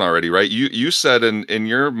question already, right? You said in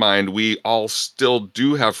your mind, we all still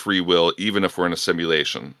do have free will, even if we're in a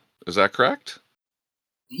simulation. Is that correct?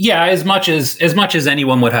 Yeah, as much as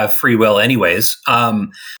anyone would have free will anyways.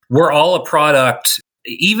 We're all a product,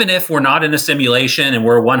 even if we're not in a simulation and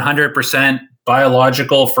we're 100%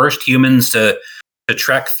 biological first humans to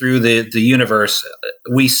trek through the universe,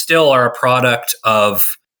 we still are a product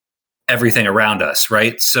of everything around us,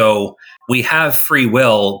 right? So we have free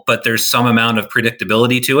will, but there's some amount of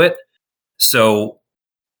predictability to it. So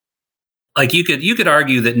like you could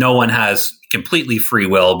argue that no one has completely free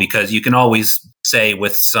will, because you can always say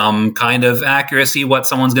with some kind of accuracy what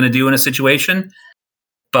someone's going to do in a situation,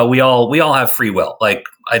 but we all have free will. Like,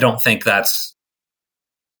 I don't think that's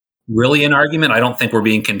really an argument. I don't think we're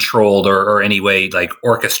being controlled or any way like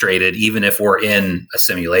orchestrated, even if we're in a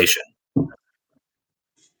simulation.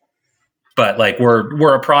 But like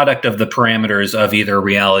we're a product of the parameters of either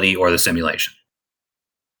reality or the simulation.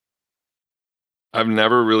 I've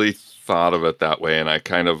never really thought of it that way, and I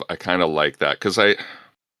kind of like that because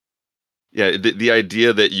the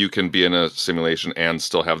idea that you can be in a simulation and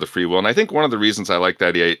still have the free will. And I think one of the reasons I like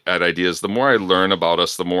that idea is the more I learn about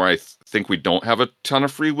us, the more I think we don't have a ton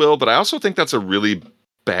of free will. But I also think that's a really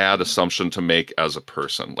bad assumption to make as a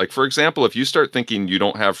person. Like, for example, if you start thinking you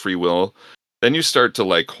don't have free will, then you start to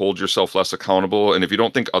like hold yourself less accountable. And if you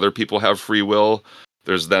don't think other people have free will,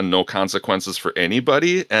 there's then no consequences for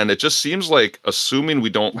anybody. And it just seems like assuming we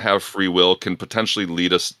don't have free will can potentially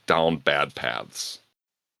lead us down bad paths.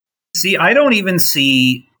 See, I don't even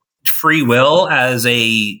see free will as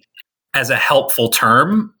a helpful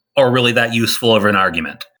term or really that useful of an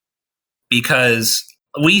argument, because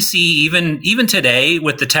we see even today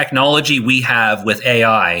with the technology we have with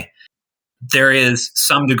AI, there is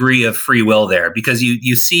some degree of free will there, because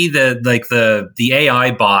you see the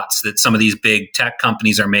AI bots that some of these big tech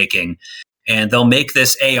companies are making, and they'll make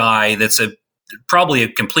this AI that's probably a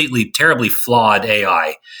completely terribly flawed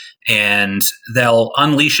AI, and they'll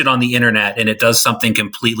unleash it on the internet and it does something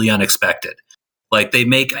completely unexpected. Like they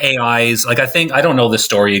make AIs, like I don't know the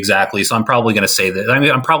story exactly, so I'm probably going to say that. I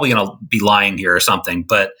mean, I'm probably going to be lying here or something,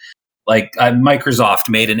 but like Microsoft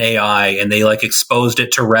made an AI and they like exposed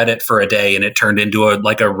it to Reddit for a day and it turned into a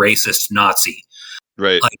racist Nazi.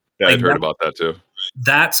 Right. Like, yeah, I'd heard about that too.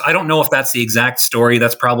 I don't know if that's the exact story.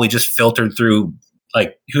 That's probably just filtered through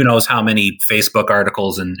like who knows how many Facebook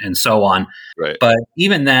articles and so on. Right. But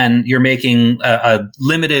even then, you're making a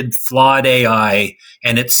limited, flawed AI,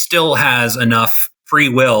 and it still has enough free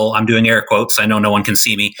will. I'm doing air quotes. I know no one can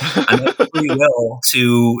see me. Enough free will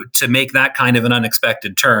to make that kind of an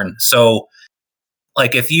unexpected turn. So,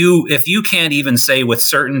 like if you can't even say with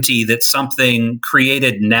certainty that something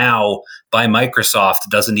created now by Microsoft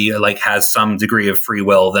doesn't like has some degree of free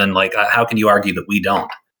will, then like how can you argue that we don't?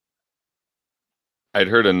 I'd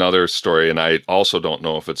heard another story, and I also don't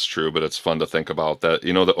know if it's true, but it's fun to think about that.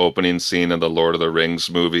 You know, the opening scene of the Lord of the Rings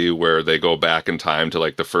movie where they go back in time to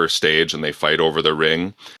like the first stage and they fight over the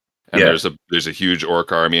ring. And there's a huge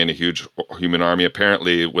orc army and a huge human army.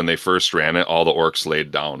 Apparently, when they first ran it, all the orcs laid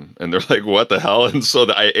down. And they're like, what the hell? And so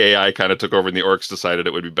the AI kind of took over and the orcs decided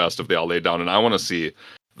it would be best if they all laid down. And I want to see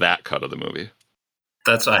that cut of the movie.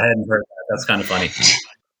 I hadn't heard that. That's kind of funny.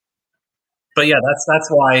 But yeah,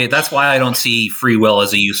 that's why I don't see free will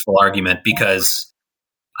as a useful argument, because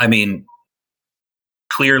I mean,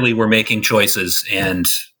 clearly we're making choices and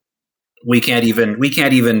we can't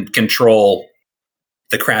even control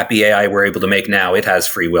the crappy AI we're able to make now. It has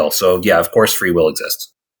free will. So yeah, of course free will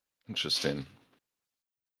exists. Interesting.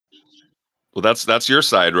 Well, that's your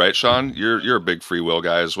side, right, Sean? You're a big free will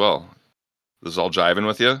guy as well. This is all jiving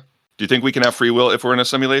with you? Do you think we can have free will if we're in a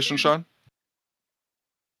simulation, Sean?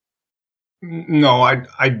 No,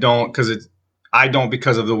 I don't,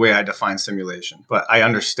 because of the way I define simulation. But I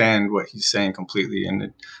understand what he's saying completely,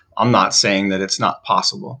 and I'm not saying that it's not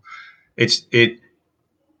possible.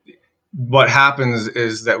 What happens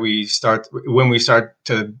is that when we start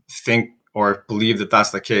to think or believe that that's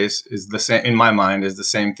the case, is the same in my mind is the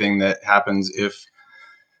same thing that happens if.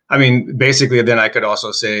 I mean, basically, then I could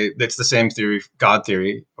also say it's the same theory, God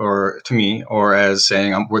theory, or to me, or as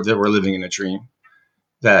saying we're living in a dream.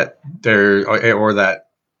 My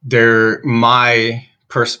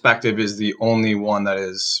perspective is the only one that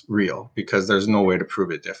is real, because there's no way to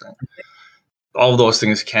prove it different. All of those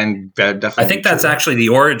things can definitely. I think that's actually the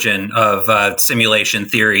origin of simulation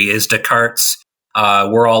theory, is Descartes'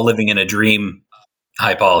 "we're all living in a dream"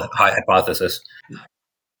 hypothesis.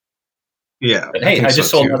 Yeah. But hey, I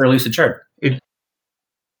just sold another lucid chart.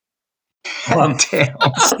 Damn.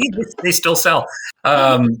 They still sell.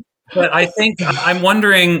 But I think I'm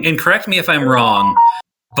wondering, and correct me if I'm wrong,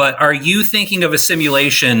 but are you thinking of a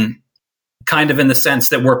simulation kind of in the sense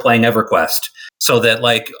that we're playing EverQuest, so that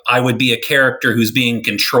like I would be a character who's being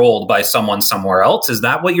controlled by someone somewhere else? Is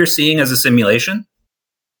that what you're seeing as a simulation?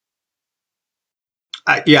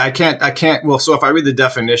 I can't. Well, so if I read the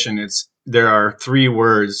definition, there are 3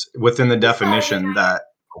 words within the definition that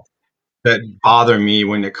bother me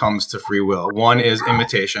when it comes to free will. One is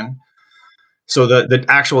imitation. So the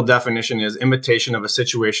actual definition is imitation of a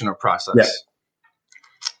situation or process. Yeah.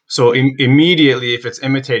 So immediately, if it's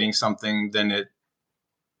imitating something, then I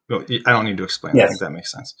don't need to explain. Yes. I think that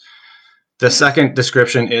makes sense. The second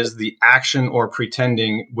description is the action or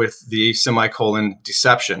pretending with the semicolon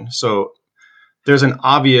deception. So there's an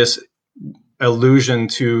obvious allusion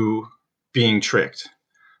to being tricked.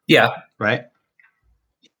 Yeah. Right?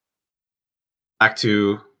 Back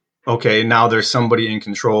to, okay, now there's somebody in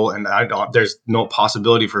control, and there's no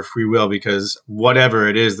possibility for free will, because whatever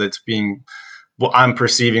it is that's I'm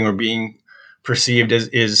perceiving or being perceived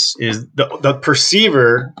is the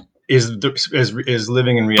perceiver is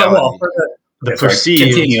living in reality. The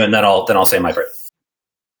perceived, continue, and then I'll say my part.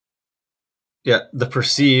 Yeah, the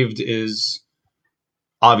perceived is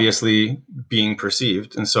obviously being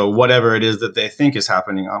perceived, and so whatever it is that they think is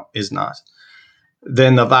happening is not.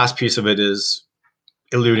 Then the last piece of it is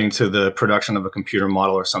alluding to the production of a computer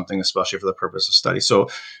model or something, especially for the purpose of study. So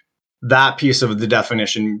that piece of the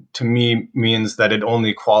definition to me means that it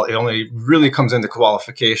only really comes into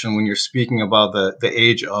qualification when you're speaking about the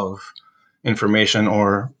age of information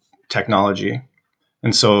or technology.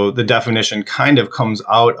 And so the definition kind of comes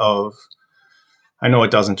out of, I know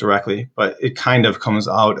it doesn't directly, but it kind of comes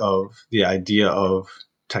out of the idea of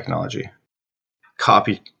technology,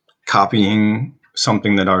 copying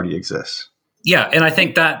something that already exists. Yeah, and I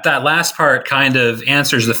think that last part kind of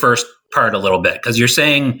answers the first part a little bit, because you're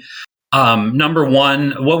saying, number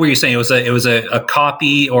one, what were you saying? It was a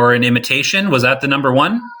copy or an imitation? Was that the number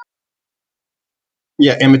one?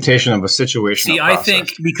 Yeah, imitation of a situation. See, I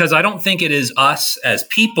think, because I don't think it is us as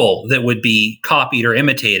people that would be copied or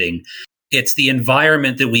imitating. It's the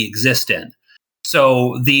environment that we exist in.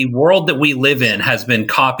 So the world that we live in has been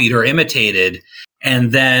copied or imitated,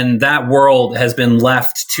 and then that world has been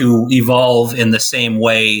left to evolve in the same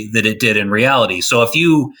way that it did in reality. So if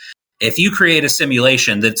you create a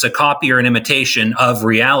simulation that's a copy or an imitation of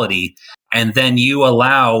reality, and then you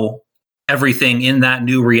allow everything in that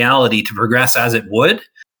new reality to progress as it would,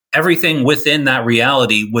 everything within that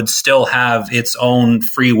reality would still have its own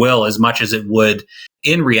free will as much as it would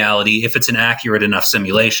in reality if it's an accurate enough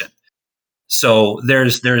simulation. So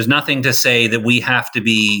there's nothing to say that we have to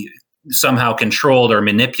be somehow controlled or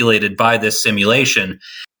manipulated by this simulation.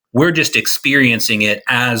 We're just experiencing it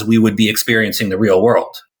as we would be experiencing the real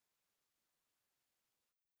world.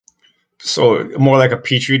 So more like a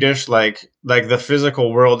petri dish, like the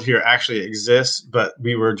physical world here actually exists, but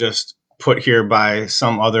we were just put here by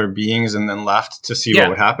some other beings and then left to see what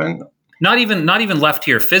would happen. Not even left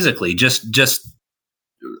here physically, just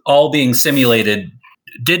all being simulated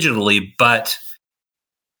digitally, but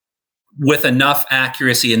with enough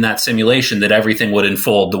accuracy in that simulation that everything would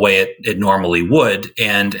unfold the way it normally would,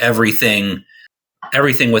 and everything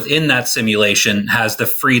within that simulation has the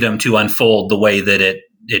freedom to unfold the way that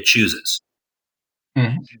it chooses.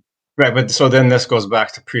 Mm-hmm. Right, but so then this goes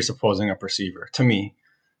back to presupposing a perceiver. To me,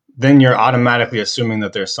 then you're automatically assuming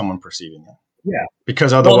that there's someone perceiving it. Yeah,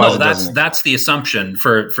 because otherwise, that's the assumption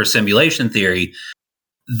for simulation theory,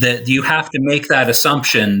 that you have to make that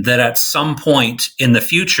assumption that at some point in the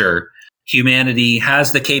future, humanity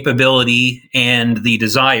has the capability and the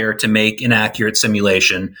desire to make an accurate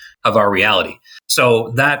simulation of our reality.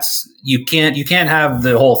 So that's you can't have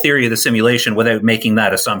the whole theory of the simulation without making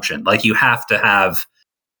that assumption. Like you have to have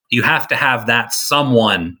that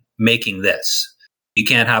someone making this. You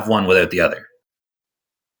can't have one without the other.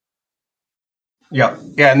 Yeah,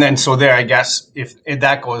 and then so there, I guess if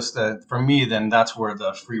that goes for me, then that's where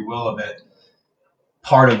the free will of it,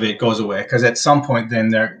 part of it, goes away, because at some point,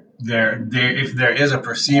 then if there is a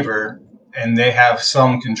perceiver and they have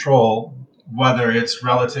some control, whether it's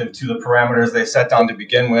relative to the parameters they set down to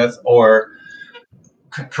begin with, or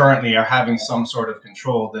currently are having some sort of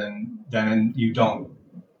control, then you don't,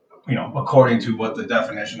 according to what the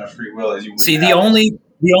definition of free will is. You see the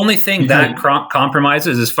only thing that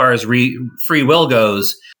compromises as far as free will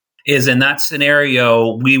goes is in that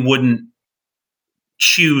scenario, we wouldn't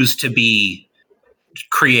choose to be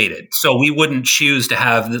created. So we wouldn't choose to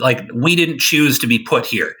have, we didn't choose to be put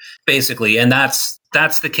here, basically. And that's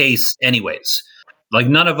the case anyways. Like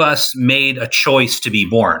none of us made a choice to be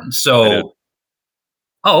born. So,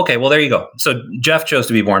 okay, well, there you go. So Jeff chose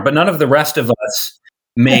to be born, but none of the rest of us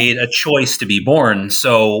made a choice to be born.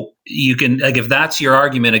 So you can, if that's your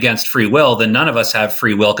argument against free will, then none of us have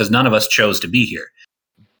free will because none of us chose to be here.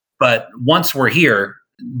 But once we're here,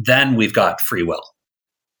 then we've got free will.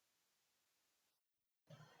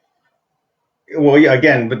 Well, yeah,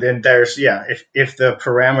 again, but then there's, if the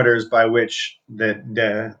parameters by which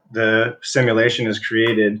the simulation is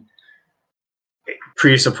created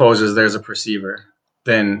presupposes there's a perceiver,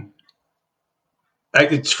 then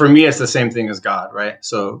for me, it's the same thing as God, right?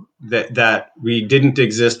 So that we didn't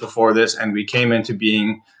exist before this and we came into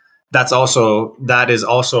being, that is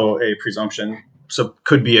also a presumption. So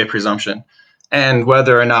could be a presumption. And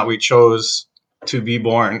whether or not we chose to be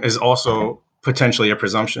born is also potentially a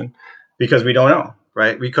presumption, because we don't know,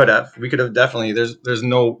 right? We could have definitely, there's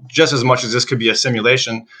no, just as much as this could be a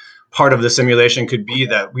simulation, part of the simulation could be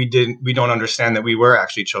that we don't understand that we were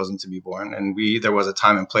actually chosen to be born, and there was a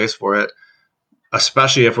time and place for it.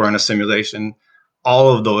 Especially if we're in a simulation,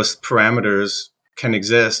 all of those parameters can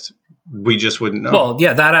exist we just wouldn't know. Well,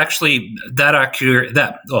 yeah,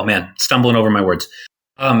 oh man, stumbling over my words.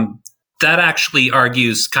 That actually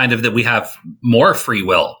argues kind of that we have more free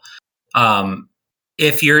will.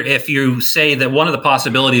 If you say that one of the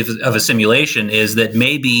possibilities of a simulation is that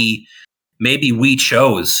maybe we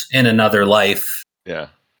chose in another life,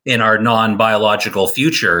 in our non-biological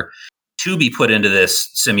future, to be put into this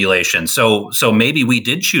simulation. So maybe we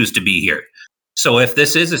did choose to be here. So if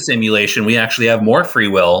this is a simulation, we actually have more free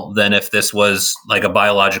will than if this was like a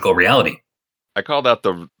biological reality. I call that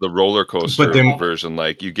the roller coaster version.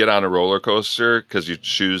 Like, you get on a roller coaster because you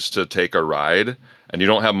choose to take a ride, and you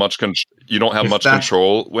don't have much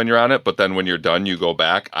control when you're on it. But then when you're done, you go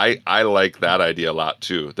back. I like that idea a lot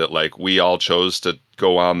too. That like we all chose to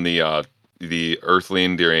go on the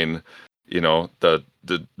Earthling during,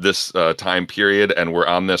 this time period, and we're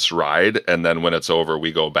on this ride, and then when it's over,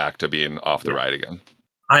 we go back to being off the ride again.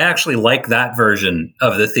 I actually like that version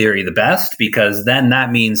of the theory the best, because then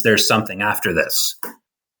that means there's something after this.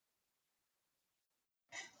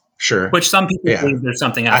 Sure. Which some people believe there's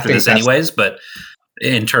something after this anyways, but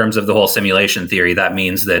in terms of the whole simulation theory, that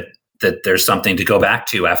means that there's something to go back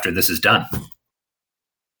to after this is done.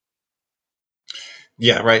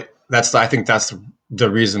 Yeah, right. I think that's the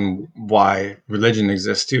reason why religion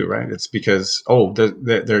exists too, right? It's because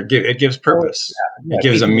it gives purpose. It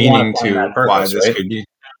gives a meaning to why this could be.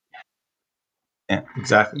 Yeah,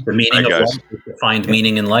 exactly. The meaning of life is to find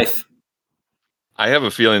meaning in life. I have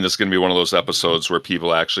a feeling this is going to be one of those episodes where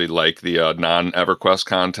people actually like the non-EverQuest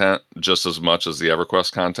content just as much as the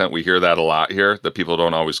EverQuest content. We hear that a lot here, that people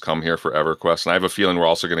don't always come here for EverQuest. And I have a feeling we're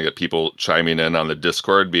also going to get people chiming in on the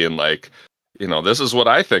Discord being like, this is what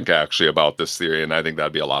I think actually about this theory. And I think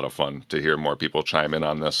that'd be a lot of fun to hear more people chime in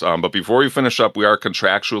on this. But before we finish up, we are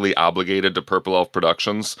contractually obligated to Purple Elf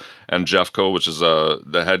Productions and Jeffco, which is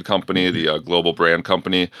the head company, the global brand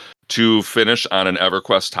company, to finish on an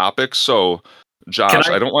EverQuest topic. So, Josh,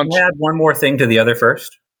 I don't want to add one more thing to the other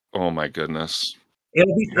first. Oh my goodness.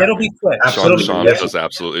 It'll be quick. Sean says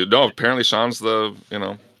absolutely. No, apparently Sean's the,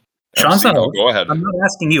 Sean's not. Go ahead. I'm not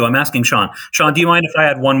asking you. I'm asking Sean. Sean, do you mind if I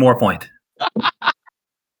add one more point?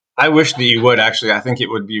 I wish that you would, actually. I think it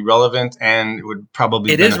would be relevant, and it would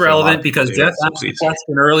probably It is relevant because Jeff asked the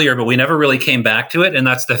question earlier, but we never really came back to it, and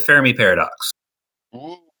that's the Fermi paradox.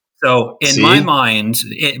 So in my mind,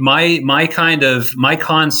 my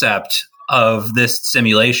concept of this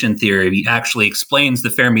simulation theory actually explains the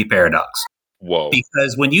Fermi paradox. Whoa.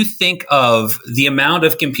 Because when you think of the amount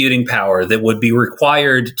of computing power that would be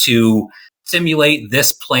required to simulate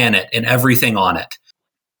this planet and everything on it,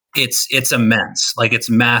 it's immense. Like, it's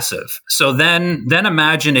massive. So then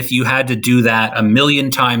imagine if you had to do that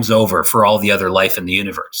 1,000,000 times over for all the other life in the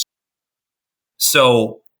universe.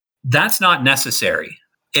 So that's not necessary.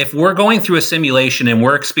 If we're going through a simulation and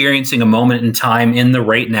we're experiencing a moment in time in the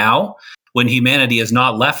right now, when humanity has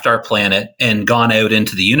not left our planet and gone out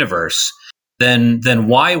into the universe, then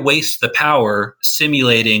why waste the power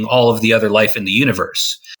simulating all of the other life in the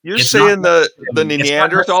universe? You're saying the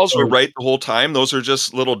Neanderthals were right the whole time? Those are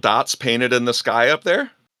just little dots painted in the sky up there?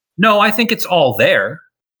 No, I think it's all there.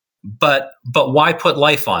 But why put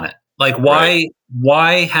life on it? Like,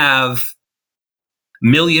 why have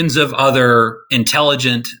millions of other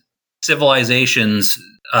intelligent civilizations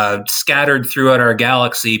scattered throughout our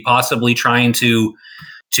galaxy, possibly trying to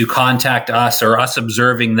contact us or us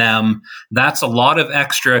observing them? That's a lot of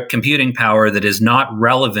extra computing power that is not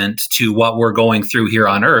relevant to what we're going through here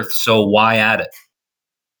on Earth. So why add it?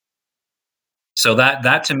 So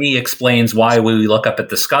that to me explains why we look up at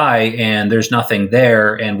the sky and there's nothing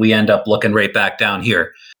there, and we end up looking right back down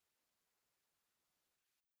here.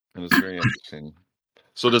 That was very interesting.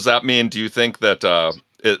 So does that mean, do you think that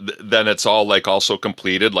then it's all like also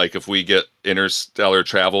completed? Like, if we get interstellar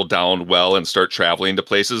travel down well and start traveling to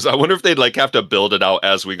places, I wonder if they'd like have to build it out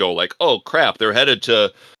as we go. Like, oh crap, they're headed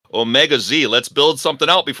to Omega Z. Let's build something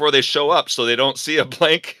out before they show up so they don't see a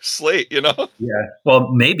blank slate, Yeah.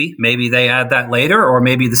 Well, maybe they add that later, or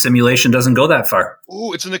maybe the simulation doesn't go that far.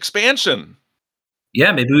 Ooh, it's an expansion.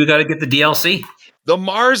 Yeah, maybe we got to get the DLC. The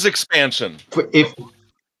Mars expansion.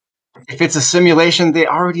 If it's a simulation, they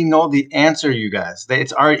already know the answer, you guys.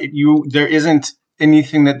 There isn't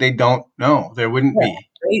anything that they don't know. There wouldn't be.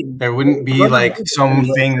 There wouldn't be like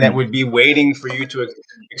something that would be waiting for you to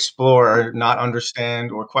explore or not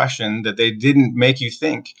understand or question that they didn't make you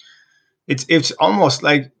think. It's almost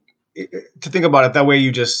like, to think about it that way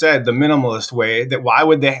you just said, the minimalist way, that why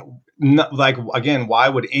would they, why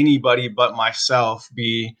would anybody but myself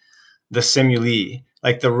be the simulee?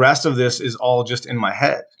 Like, the rest of this is all just in my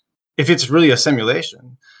head. If it's really a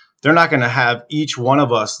simulation, they're not going to have each one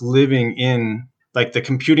of us living in like the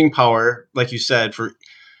computing power, like you said, for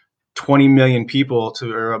 20 million people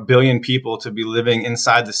or 1 billion people to be living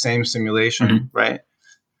inside the same simulation, right?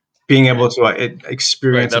 Being able to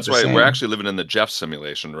experience That's it the why same. we're actually living in the Jeff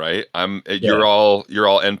simulation, right? You're all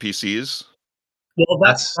NPCs. Well,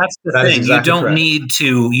 that's the that is thing. exactly correct.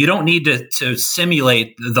 You don't need to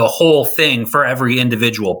simulate the whole thing for every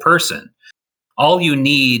individual person. All you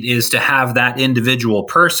need is to have that individual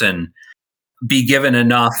person be given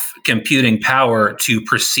enough computing power to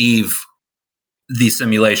perceive the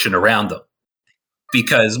simulation around them.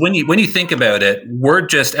 Because when you think about it, we're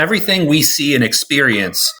just, everything we see and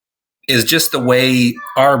experience is just the way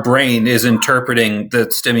our brain is interpreting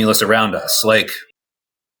the stimulus around us. Like,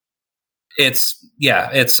 I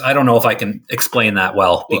don't know if I can explain that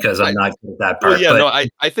well, because I'm not good at that part. Well, yeah, no,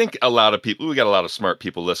 I think a lot of people, we got a lot of smart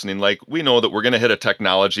people listening. Like, we know that we're going to hit a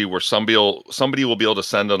technology where somebody will be able to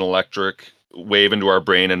send an electric wave into our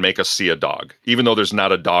brain and make us see a dog, even though there's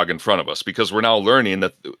not a dog in front of us, because we're now learning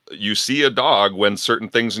that you see a dog when certain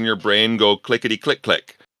things in your brain go clickety click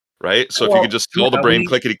click, right? So if you could just tell the brain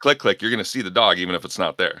clickety click click, you're going to see the dog even if it's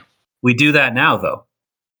not there. We do that now, though.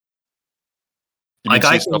 Like,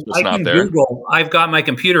 I can Google. I've got my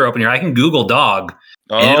computer open here. I can Google dog.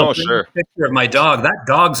 And it'll bring a picture of my dog. That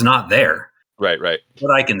dog's not there. Right.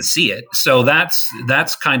 But I can see it. So that's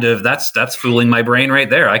fooling my brain right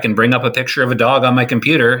there. I can bring up a picture of a dog on my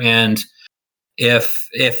computer, and if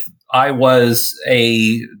I was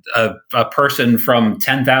a person from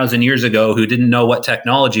 10,000 years ago who didn't know what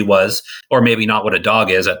technology was, or maybe not what a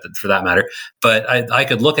dog is for that matter, but I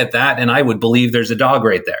could look at that and I would believe there's a dog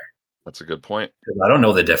right there. That's a good point. I don't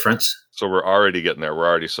know the difference. So we're already getting there. We're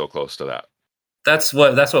already so close to that. That's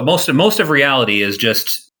what most of reality is,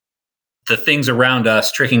 just the things around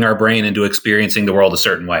us tricking our brain into experiencing the world a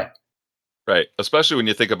certain way. Right. Especially when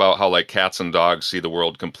you think about how, like, cats and dogs see the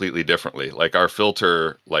world completely differently. Like, our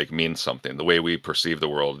filter, like, means something. The way we perceive the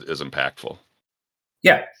world is impactful.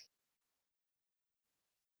 Yeah.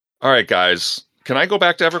 All right, guys. Can I go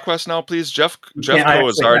back to EverQuest now, please? Jeff Co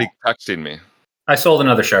is already texting me. I sold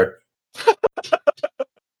another shard.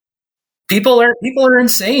 People are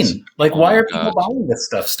insane. Like, why are people buying this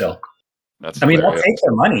stuff still? That's I'll take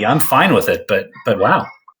their money. I'm fine with it, but wow.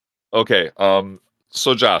 Okay.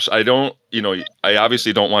 So Josh, I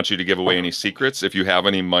obviously don't want you to give away any secrets if you have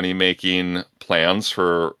any money-making plans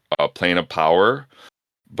for Plane of Power,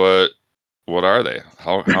 but what are they?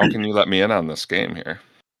 How can you let me in on this game here?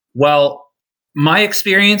 Well, my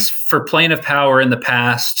experience for Plane of Power in the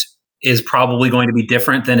past is probably going to be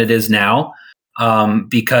different than it is now,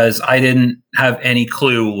 because I didn't have any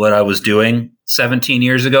clue what I was doing 17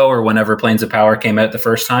 years ago, or whenever Planes of Power came out the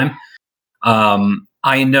first time.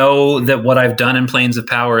 I know that what I've done in Planes of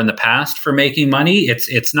Power in the past for making money,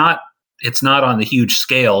 it's not on the huge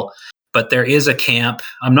scale, but there is a camp.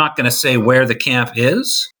 I'm not going to say where the camp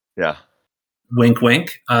is. Yeah. Wink,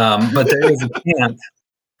 wink. But there is a camp.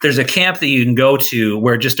 There's a camp that you can go to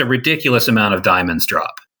where just a ridiculous amount of diamonds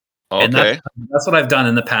drop. Okay. And that's what I've done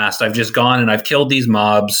in the past. I've just gone and I've killed these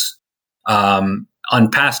mobs on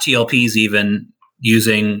past TLPs, even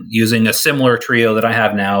using a similar trio that I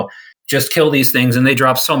have now. Just kill these things and they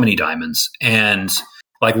drop so many diamonds, and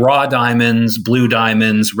like raw diamonds, blue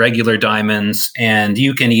diamonds, regular diamonds, and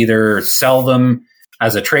you can either sell them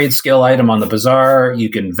as a trade skill item on the bazaar, you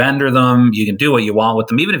can vendor them, you can do what you want with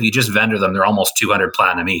them. Even if you just vendor them, they're almost 200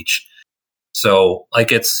 platinum each. So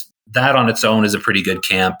like, it's that on its own is a pretty good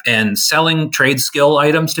camp, and selling trade skill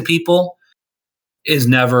items to people is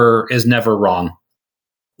never wrong.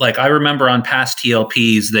 Like, I remember on past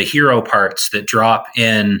TLPs, the hero parts that drop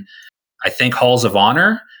in, I think, Halls of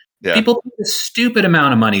Honor, people pay a stupid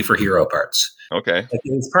amount of money for hero parts. Okay. Like,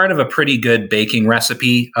 it was part of a pretty good baking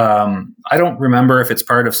recipe. I don't remember if it's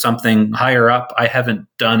part of something higher up. I haven't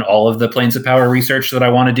done all of the Planes of Power research that I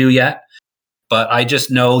want to do yet, but I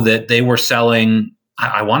just know that they were selling,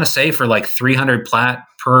 I want to say, for like 300 plat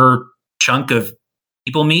per chunk of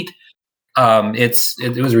people meat.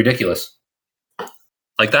 It was ridiculous.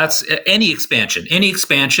 Like, that's any expansion,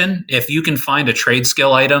 if you can find a trade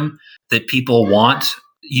skill item that people want,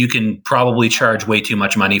 you can probably charge way too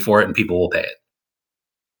much money for it and people will pay it.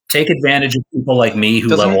 Take advantage of people like me who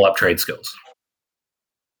level up trade skills.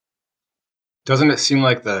 Doesn't it seem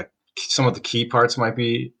like some of the key parts might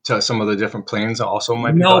be to some of the different planes also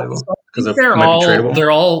might be valuable? Because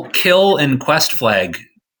they're all kill and quest flag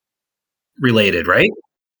related, right?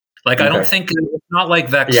 Like, okay. I don't think it's not like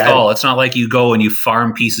Vextal. Yeah. It's not like you go and you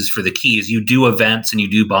farm pieces for the keys. You do events and you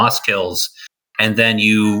do boss kills, and then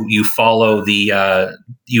you follow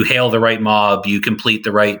you hail the right mob, you complete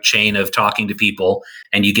the right chain of talking to people,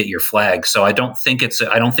 and you get your flag. So I don't think it's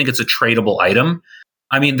a tradable item.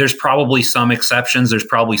 I mean, there's probably some exceptions. There's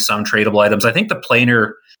probably some tradable items. I think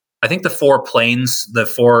the 4 planes, the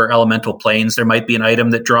 4 elemental planes, there might be an item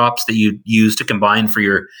that drops that you use to combine for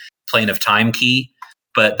your plane of time key,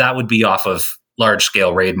 but that would be off of large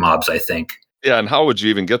scale raid mobs, I think. Yeah, and how would you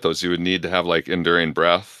even get those? You would need to have like enduring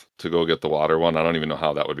breath to go get the water one. I don't even know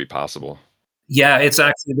how that would be possible. Yeah, there's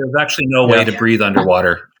actually no way to breathe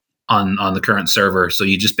underwater on the current server, so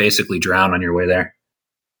you just basically drown on your way there.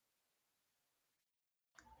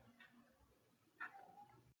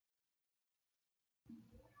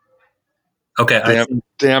 Okay.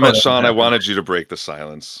 Damn it, Sean! I wanted you to break the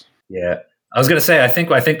silence. Yeah, I was gonna say I think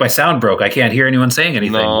my sound broke. I can't hear anyone saying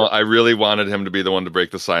anything. No, I really wanted him to be the one to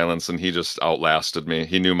break the silence, and he just outlasted me.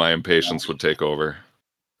 He knew my impatience would take over.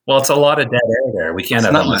 Well, it's a lot of dead air there. We can't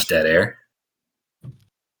have that much dead air.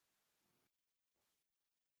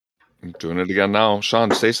 I'm doing it again now. Sean,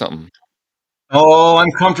 say something. Oh,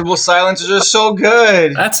 uncomfortable silences are so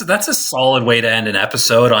good. That's a solid way to end an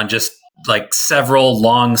episode, on just like several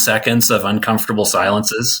long seconds of uncomfortable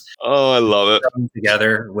silences. Oh, I love it.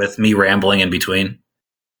 Together with me rambling in between.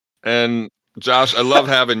 And Josh, I love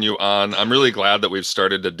having you on. I'm really glad that we've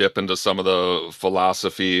started to dip into some of the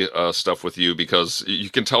philosophy stuff with you, because you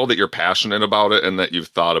can tell that you're passionate about it and that you've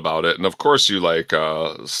thought about it. And of course you like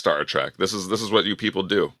Star Trek. This is what you people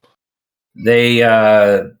do. They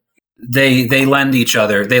lend each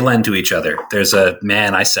other. They lend to each other.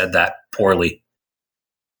 I said that poorly.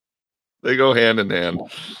 They go hand in hand.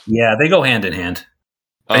 Yeah, they go hand in hand.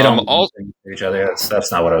 They don't to each other.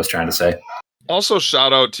 That's not what I was trying to say. Also,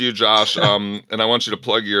 shout out to you, Josh. And I want you to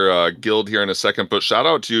plug your guild here in a second, but shout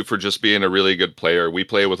out to you for just being a really good player. We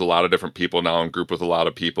play with a lot of different people now and group with a lot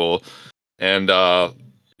of people. And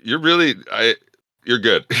you're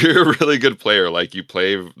good. You're a really good player. Like, you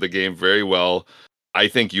play the game very well. I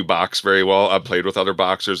think you box very well. I've played with other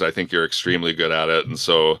boxers. I think you're extremely good at it. And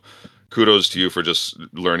so kudos to you for just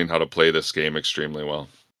learning how to play this game extremely well.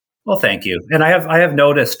 Well, thank you. And I have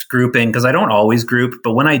noticed grouping, because I don't always group,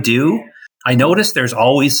 but when I do, I notice there's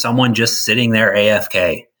always someone just sitting there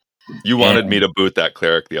AFK. You wanted me to boot that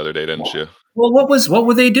cleric the other day, didn't you? Well, what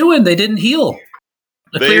were they doing? They didn't heal.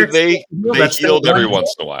 They healed every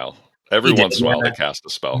once in a while. Every once in a while they cast a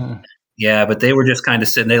spell. Yeah, but they were just kind of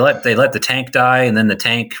sitting. They let the tank die, and then the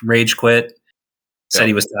tank rage quit. Said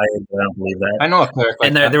he was tired, but I don't believe that. I know a cleric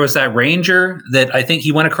like that. And there was that ranger that I think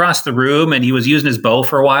he went across the room and he was using his bow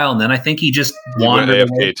for a while, and then I think he just wandered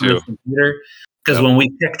away from his computer. Because when we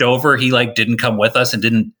picked over, he didn't come with us and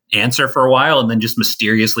didn't answer for a while, and then just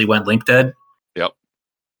mysteriously went link dead. Yep.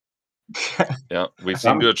 Yeah, we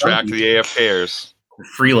seem to attract the AFKers.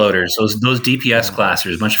 Freeloaders. Those DPS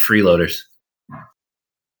classers, a bunch of freeloaders.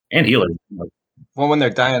 And healers. Well, when they're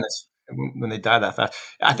dying, when they die that fast,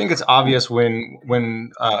 I think it's obvious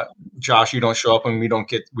when Josh, you don't show up, and we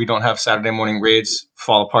don't have Saturday morning raids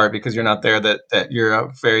fall apart because you're not there, that you're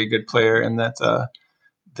a very good player, and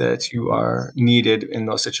that you are needed in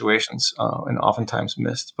those situations, and oftentimes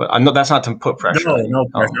missed. But I know that's not to put pressure. No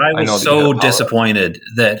pressure. I was so disappointed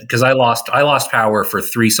that, because I lost power for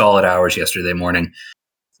 3 solid hours yesterday morning.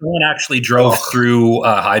 Someone actually drove through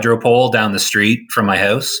a hydro pole down the street from my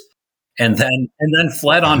house, and then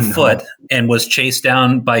fled on foot and was chased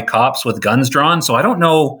down by cops with guns drawn. So I don't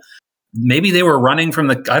know. Maybe they were running from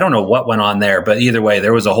I don't know what went on there, but either way,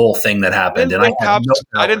 there was a whole thing that happened.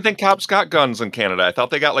 I didn't think cops got guns in Canada. I thought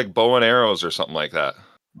they got like bow and arrows or something like that.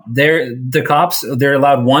 The cops, they're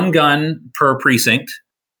allowed 1 gun per precinct.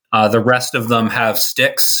 The rest of them have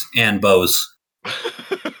sticks and bows.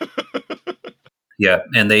 Yeah,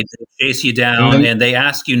 and they chase you down, and they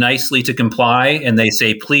ask you nicely to comply, and they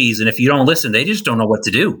say please, and if you don't listen, they just don't know what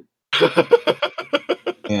to do.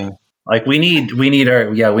 Yeah. Like we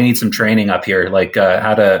need some training up here, like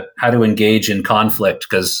how to engage in conflict,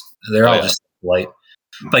 because they're all just light.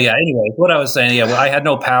 But yeah, anyway, what I was saying, I had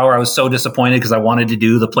no power. I was so disappointed because I wanted to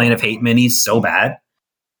do the Plane of Hate minis so bad.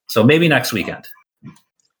 So maybe next weekend.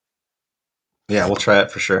 Yeah, we'll try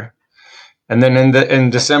it for sure. And then in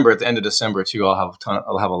December, at the end of December too, I'll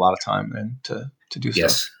have a lot of time then to do stuff.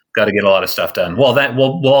 Yes, got to get a lot of stuff done. Well, that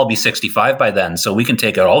we'll all be 65 by then, so we can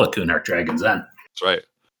take out all the Kunark dragons then. That's right.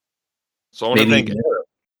 So I want to thank.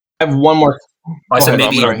 I have one more. I said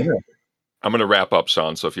maybe. I'm going to wrap up,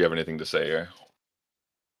 Sean. So if you have anything to say here.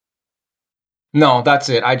 No, that's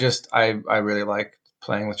it. I really like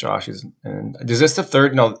playing with Josh. And is this the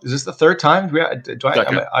third? No, is this the third time?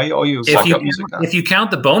 I owe you. If you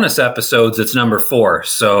count the bonus episodes, it's number 4.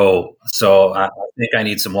 So I think I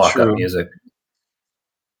need some walk-up music.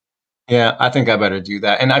 Yeah, I think I better do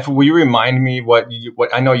that. And will you remind me what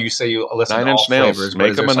I know you say you listen Nine to all Inch Nails. flavors.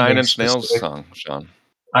 Make them a Nine Inch specific? Nails song, Sean.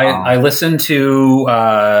 I listen to,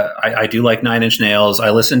 I do like Nine Inch Nails. I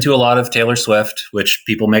listen to a lot of Taylor Swift, which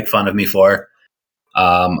people make fun of me for.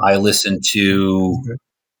 I listen to,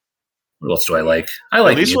 what else do I like? I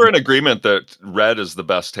like At least music. we're in agreement that Red is the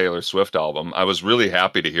best Taylor Swift album. I was really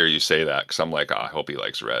happy to hear you say that because I'm like, I hope he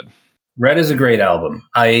likes Red. Red is a great album.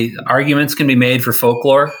 Arguments can be made for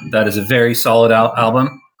Folklore. That is a very solid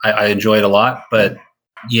album. I enjoy it a lot, but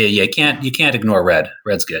yeah, you can't ignore Red.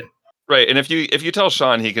 Red's good. Right, and if you tell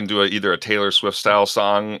Sean he can do either a Taylor Swift style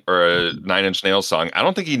song or a Nine Inch Nails song, I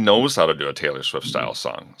don't think he knows how to do a Taylor Swift style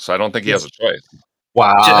song. So I don't think he has a choice.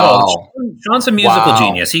 Wow. Sean's a musical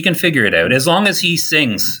genius. He can figure it out as long as he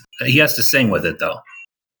sings. He has to sing with it, though.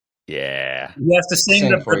 Yeah, he has to sing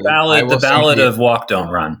the ballad of Walk Don't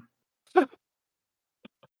Run.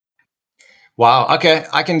 Wow. Okay,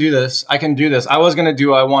 I can do this. I was gonna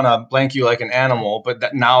do I want to blank you like an animal,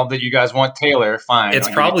 but now that you guys want Taylor, fine. It's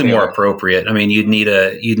probably more appropriate. I mean, you'd need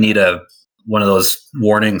a one of those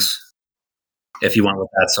warnings if you went with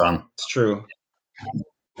that song. It's true.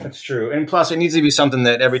 That's true. And plus, it needs to be something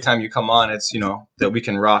that every time you come on, it's that we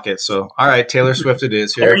can rock it. So, all right, Taylor Swift, it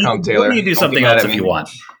is. Here it comes, Taylor. You can do something else if you want.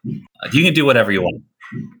 You can do whatever you want.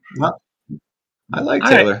 Well, I like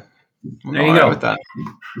Taylor. Right. There you go with that.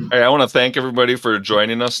 Hey, I want to thank everybody for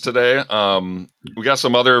joining us today. We got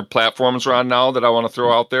some other platforms around now that I want to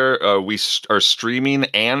throw out there. We are streaming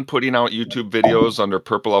and putting out YouTube videos under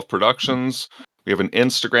Purple Elf Productions. We have an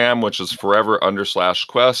Instagram, which is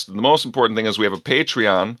forever_quest. And the most important thing is we have a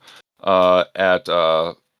Patreon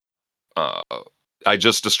I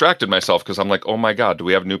just distracted myself because I'm like, oh my God, do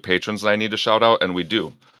we have new patrons that I need to shout out? And we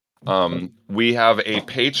do. We have a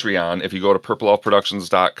Patreon. If you go to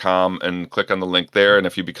purpleelfproductions.com and click on the link there, and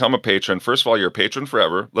if you become a patron, first of all, you're a patron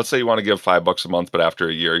forever. Let's say you want to give $5 a month, but after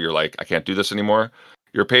a year, you're like, I can't do this anymore.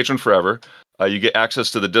 You're a patron forever. You get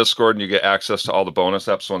access to the Discord, and you get access to all the bonus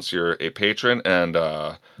eps once you're a patron. And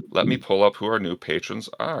let me pull up who our new patrons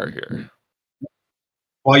are here.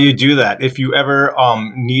 While you do that, if you ever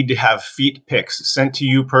need to have feet pics sent to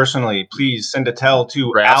you personally, please send a tell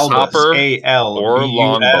to Albus, ALBUS, or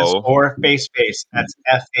Longbow, or Faceface. That's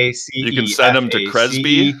FACE. You can send them to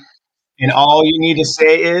Cresby. And all you need to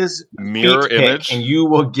say is mirror image, and you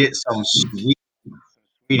will get some sweet.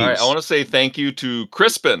 All right, I want to say thank you to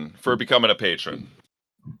Crispin for becoming a patron.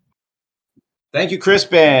 Thank you,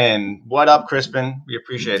 Crispin. What up, Crispin? We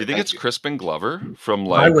appreciate it. Do you think it's Crispin Glover from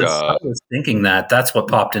I was thinking that's what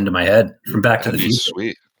popped into my head from Back to the Future.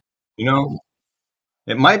 Sweet.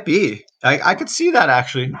 It might be. I could see that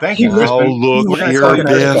actually. Thank you, Crispin. Oh, look here, All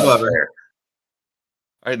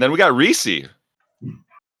right, then we got Reese.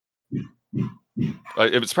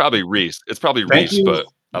 It's probably Reese. It's probably Reese, but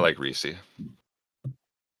I like Reese.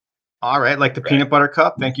 All right, like the peanut butter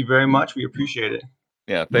cup. Thank you very much. We appreciate it.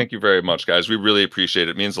 Yeah, thank you very much, guys. We really appreciate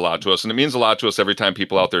it. It means a lot to us. And it means a lot to us every time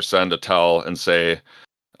people out there send a tell and say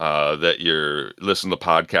that you're listening to the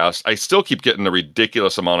podcast. I still keep getting a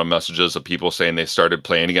ridiculous amount of messages of people saying they started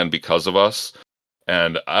playing again because of us.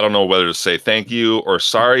 And I don't know whether to say thank you or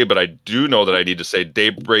sorry, but I do know that I need to say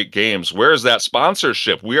Daybreak Games. Where's that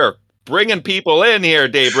sponsorship? We are bringing people in here,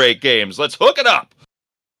 Daybreak Games. Let's hook it up.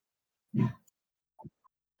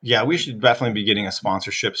 Yeah, we should definitely be getting a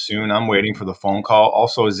sponsorship soon. I'm waiting for the phone call.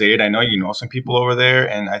 Also, Zaid, I know you know some people over there,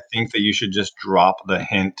 and I think that you should just drop the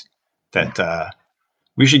hint that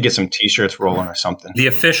we should get some T-shirts rolling or something. The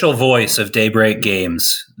official voice of Daybreak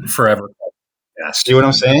Games forever. See what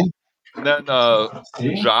I'm saying? And then,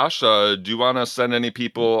 Josh, do you want to send any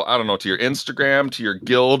people, I don't know, to your Instagram, to your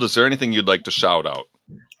guild? Is there anything you'd like to shout out?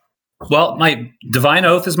 Well, my Divine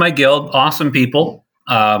Oath is my guild. Awesome people.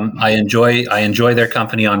 I enjoy their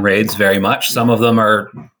company on raids very much. Some of them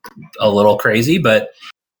are a little crazy, but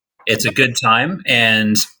it's a good time.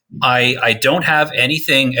 And I don't have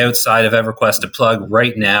anything outside of EverQuest to plug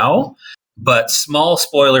right now, but small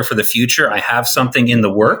spoiler for the future, I have something in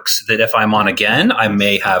the works that if I'm on again, I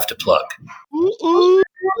may have to plug. Oh,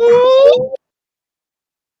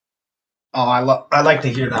 I like to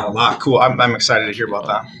hear that a lot. Cool. I'm excited to hear about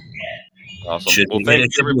that. Awesome. Well, thank you,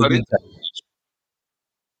 everybody.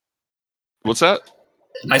 What's that?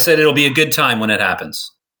 I said it'll be a good time when it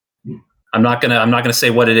happens. I'm not gonna say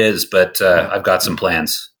what it is, but I've got some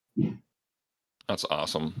plans. That's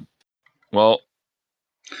awesome. Well,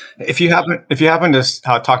 if you happen to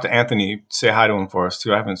talk to Anthony, say hi to him for us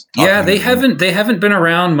too. I haven't. They haven't been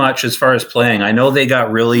around much as far as playing. I know they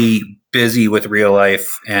got really busy with real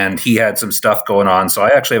life, and he had some stuff going on, so I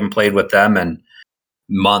actually haven't played with them. And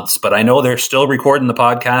months, but I know they're still recording the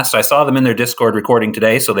podcast. I saw them in their Discord recording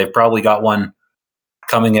today, so they've probably got one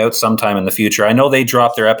coming out sometime in the future. I know they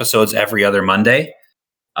drop their episodes every other Monday.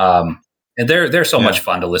 And they're so much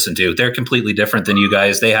fun to listen to. They're completely different than you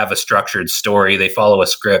guys. They have a structured story. They follow a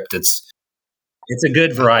script. It's a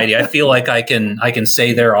good variety. I feel like I can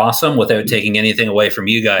say they're awesome without taking anything away from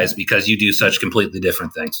you guys because you do such completely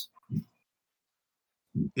different things.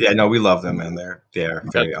 Yeah, no, we love them, and they're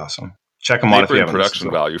very awesome. Check them out if you haven't.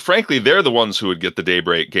 Production value. Frankly, they're the ones who would get the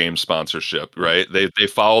Daybreak game sponsorship, right? They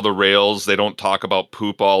follow the rails. They don't talk about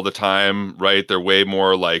poop all the time, right? They're way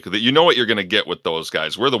more like that. You know what you're going to get with those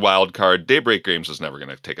guys. We're the wild card. Daybreak Games is never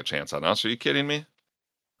going to take a chance on us. Are you kidding me?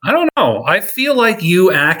 I don't know. I feel like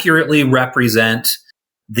you accurately represent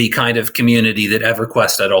the kind of community that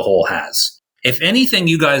EverQuest as a whole has. If anything,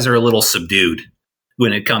 you guys are a little subdued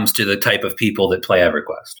when it comes to the type of people that play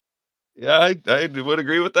EverQuest. Yeah, I would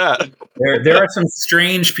agree with that. There are some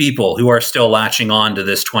strange people who are still latching on to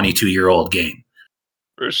this 22-year-old game.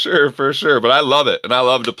 For sure. But I love it, and I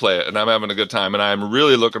love to play it, and I'm having a good time, and I'm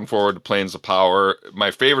really looking forward to Planes of Power,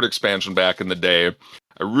 my favorite expansion back in the day.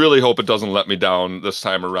 I really hope it doesn't let me down this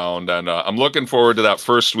time around, and I'm looking forward to that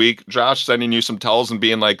first week. Josh sending you some tells and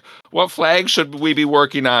being like, what flag should we be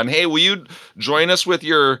working on? Hey, will you join us with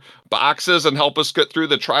your boxes and help us get through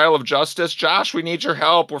the trial of justice? Josh, we need your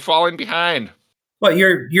help. We're falling behind. What,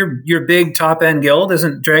 your big top-end guild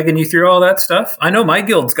isn't dragging you through all that stuff? I know my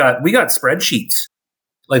guild's got spreadsheets.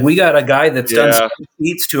 Like, we got a guy that's done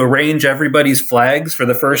spreadsheets to arrange everybody's flags for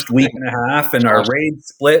the first week and a half, and our raid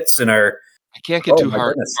splits, and our... I can't get too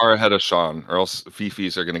far ahead of Sean, or else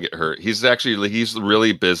Fifi's are going to get hurt. He's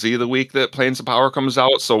really busy the week that Planes of Power comes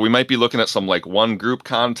out, so we might be looking at some like one group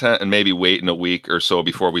content and maybe waiting a week or so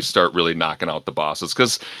before we start really knocking out the bosses.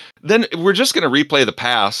 Because then we're just going to replay the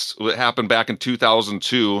past. What happened back in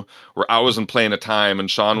 2002, where I wasn't playing a time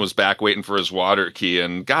and Sean was back waiting for his water key.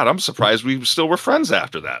 And God, I'm surprised we still were friends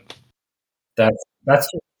after that.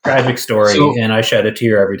 That's a tragic story, and I shed a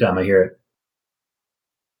tear every time I hear it.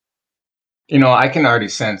 You know, I can already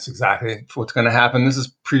sense exactly what's going to happen. This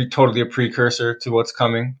is totally a precursor to what's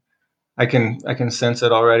coming. I can sense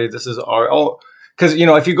it already. This is because you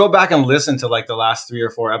know, if you go back and listen to like the last 3 or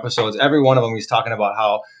 4 episodes, every one of them he's talking about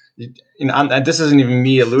how, you know, and this isn't even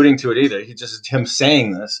me alluding to it either. He just him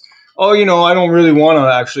saying this. Oh, you know, I don't really want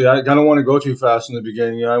to actually. I don't want to go too fast in the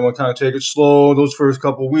beginning. You know, I want to kind of take it slow those first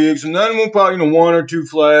couple of weeks, and then we'll probably 1 or 2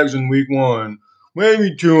 flags in week 1,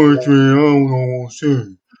 maybe 2 or 3. I don't know. We'll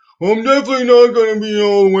see. I'm definitely not going to be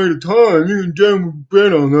all the way to time. You can definitely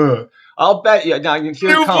bet on that. I'll bet you. Now, here it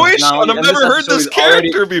comes. Now, I've never heard this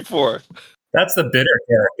character before. That's the bitter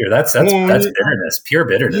character. That's bitterness, pure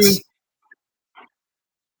bitterness.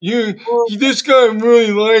 This guy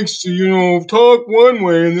really likes to, you know, talk one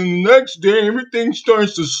way, and then the next day everything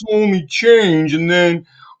starts to slowly change, and then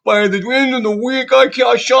by the end of the week,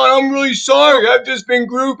 Sean, I'm really sorry. I've just been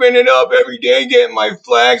grouping it up every day, getting my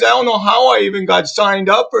flags. I don't know how I even got signed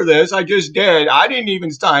up for this. I just did. I didn't even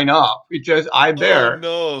sign up. I'm there. Oh,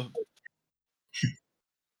 no.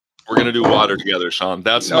 We're going to do water together, Sean.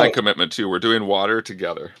 That's my commitment, too. We're doing water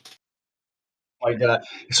together. My God.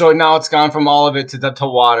 So now it's gone from all of it to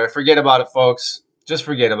water. Forget about it, folks. Just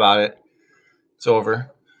forget about it. It's over.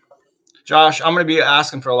 Josh, I'm going to be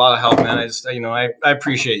asking for a lot of help, man. I just, you know, I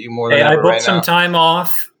appreciate you more than ever. I booked some time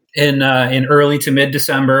off in early to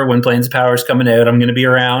mid-December when Planes of Power is coming out. I'm going to be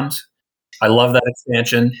around. I love that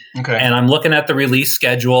expansion. Okay. And I'm looking at the release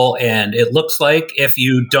schedule, and it looks like if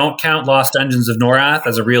you don't count Lost Dungeons of Norath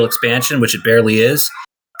as a real expansion, which it barely is,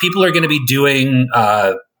 people are going to be doing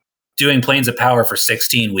Planes of Power for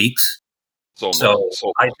 16 weeks. So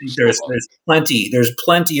I think there's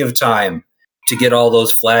plenty of time to get all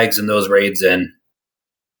those flags and those raids in.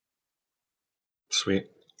 Sweet.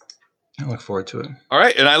 I look forward to it. All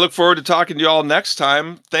right, and I look forward to talking to you all next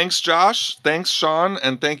time. Thanks, Josh. Thanks, Sean.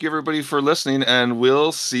 And thank you, everybody, for listening. And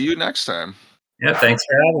we'll see you next time. Yeah, thanks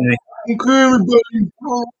for having me. Okay, everybody.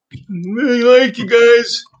 Really like you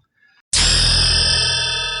guys.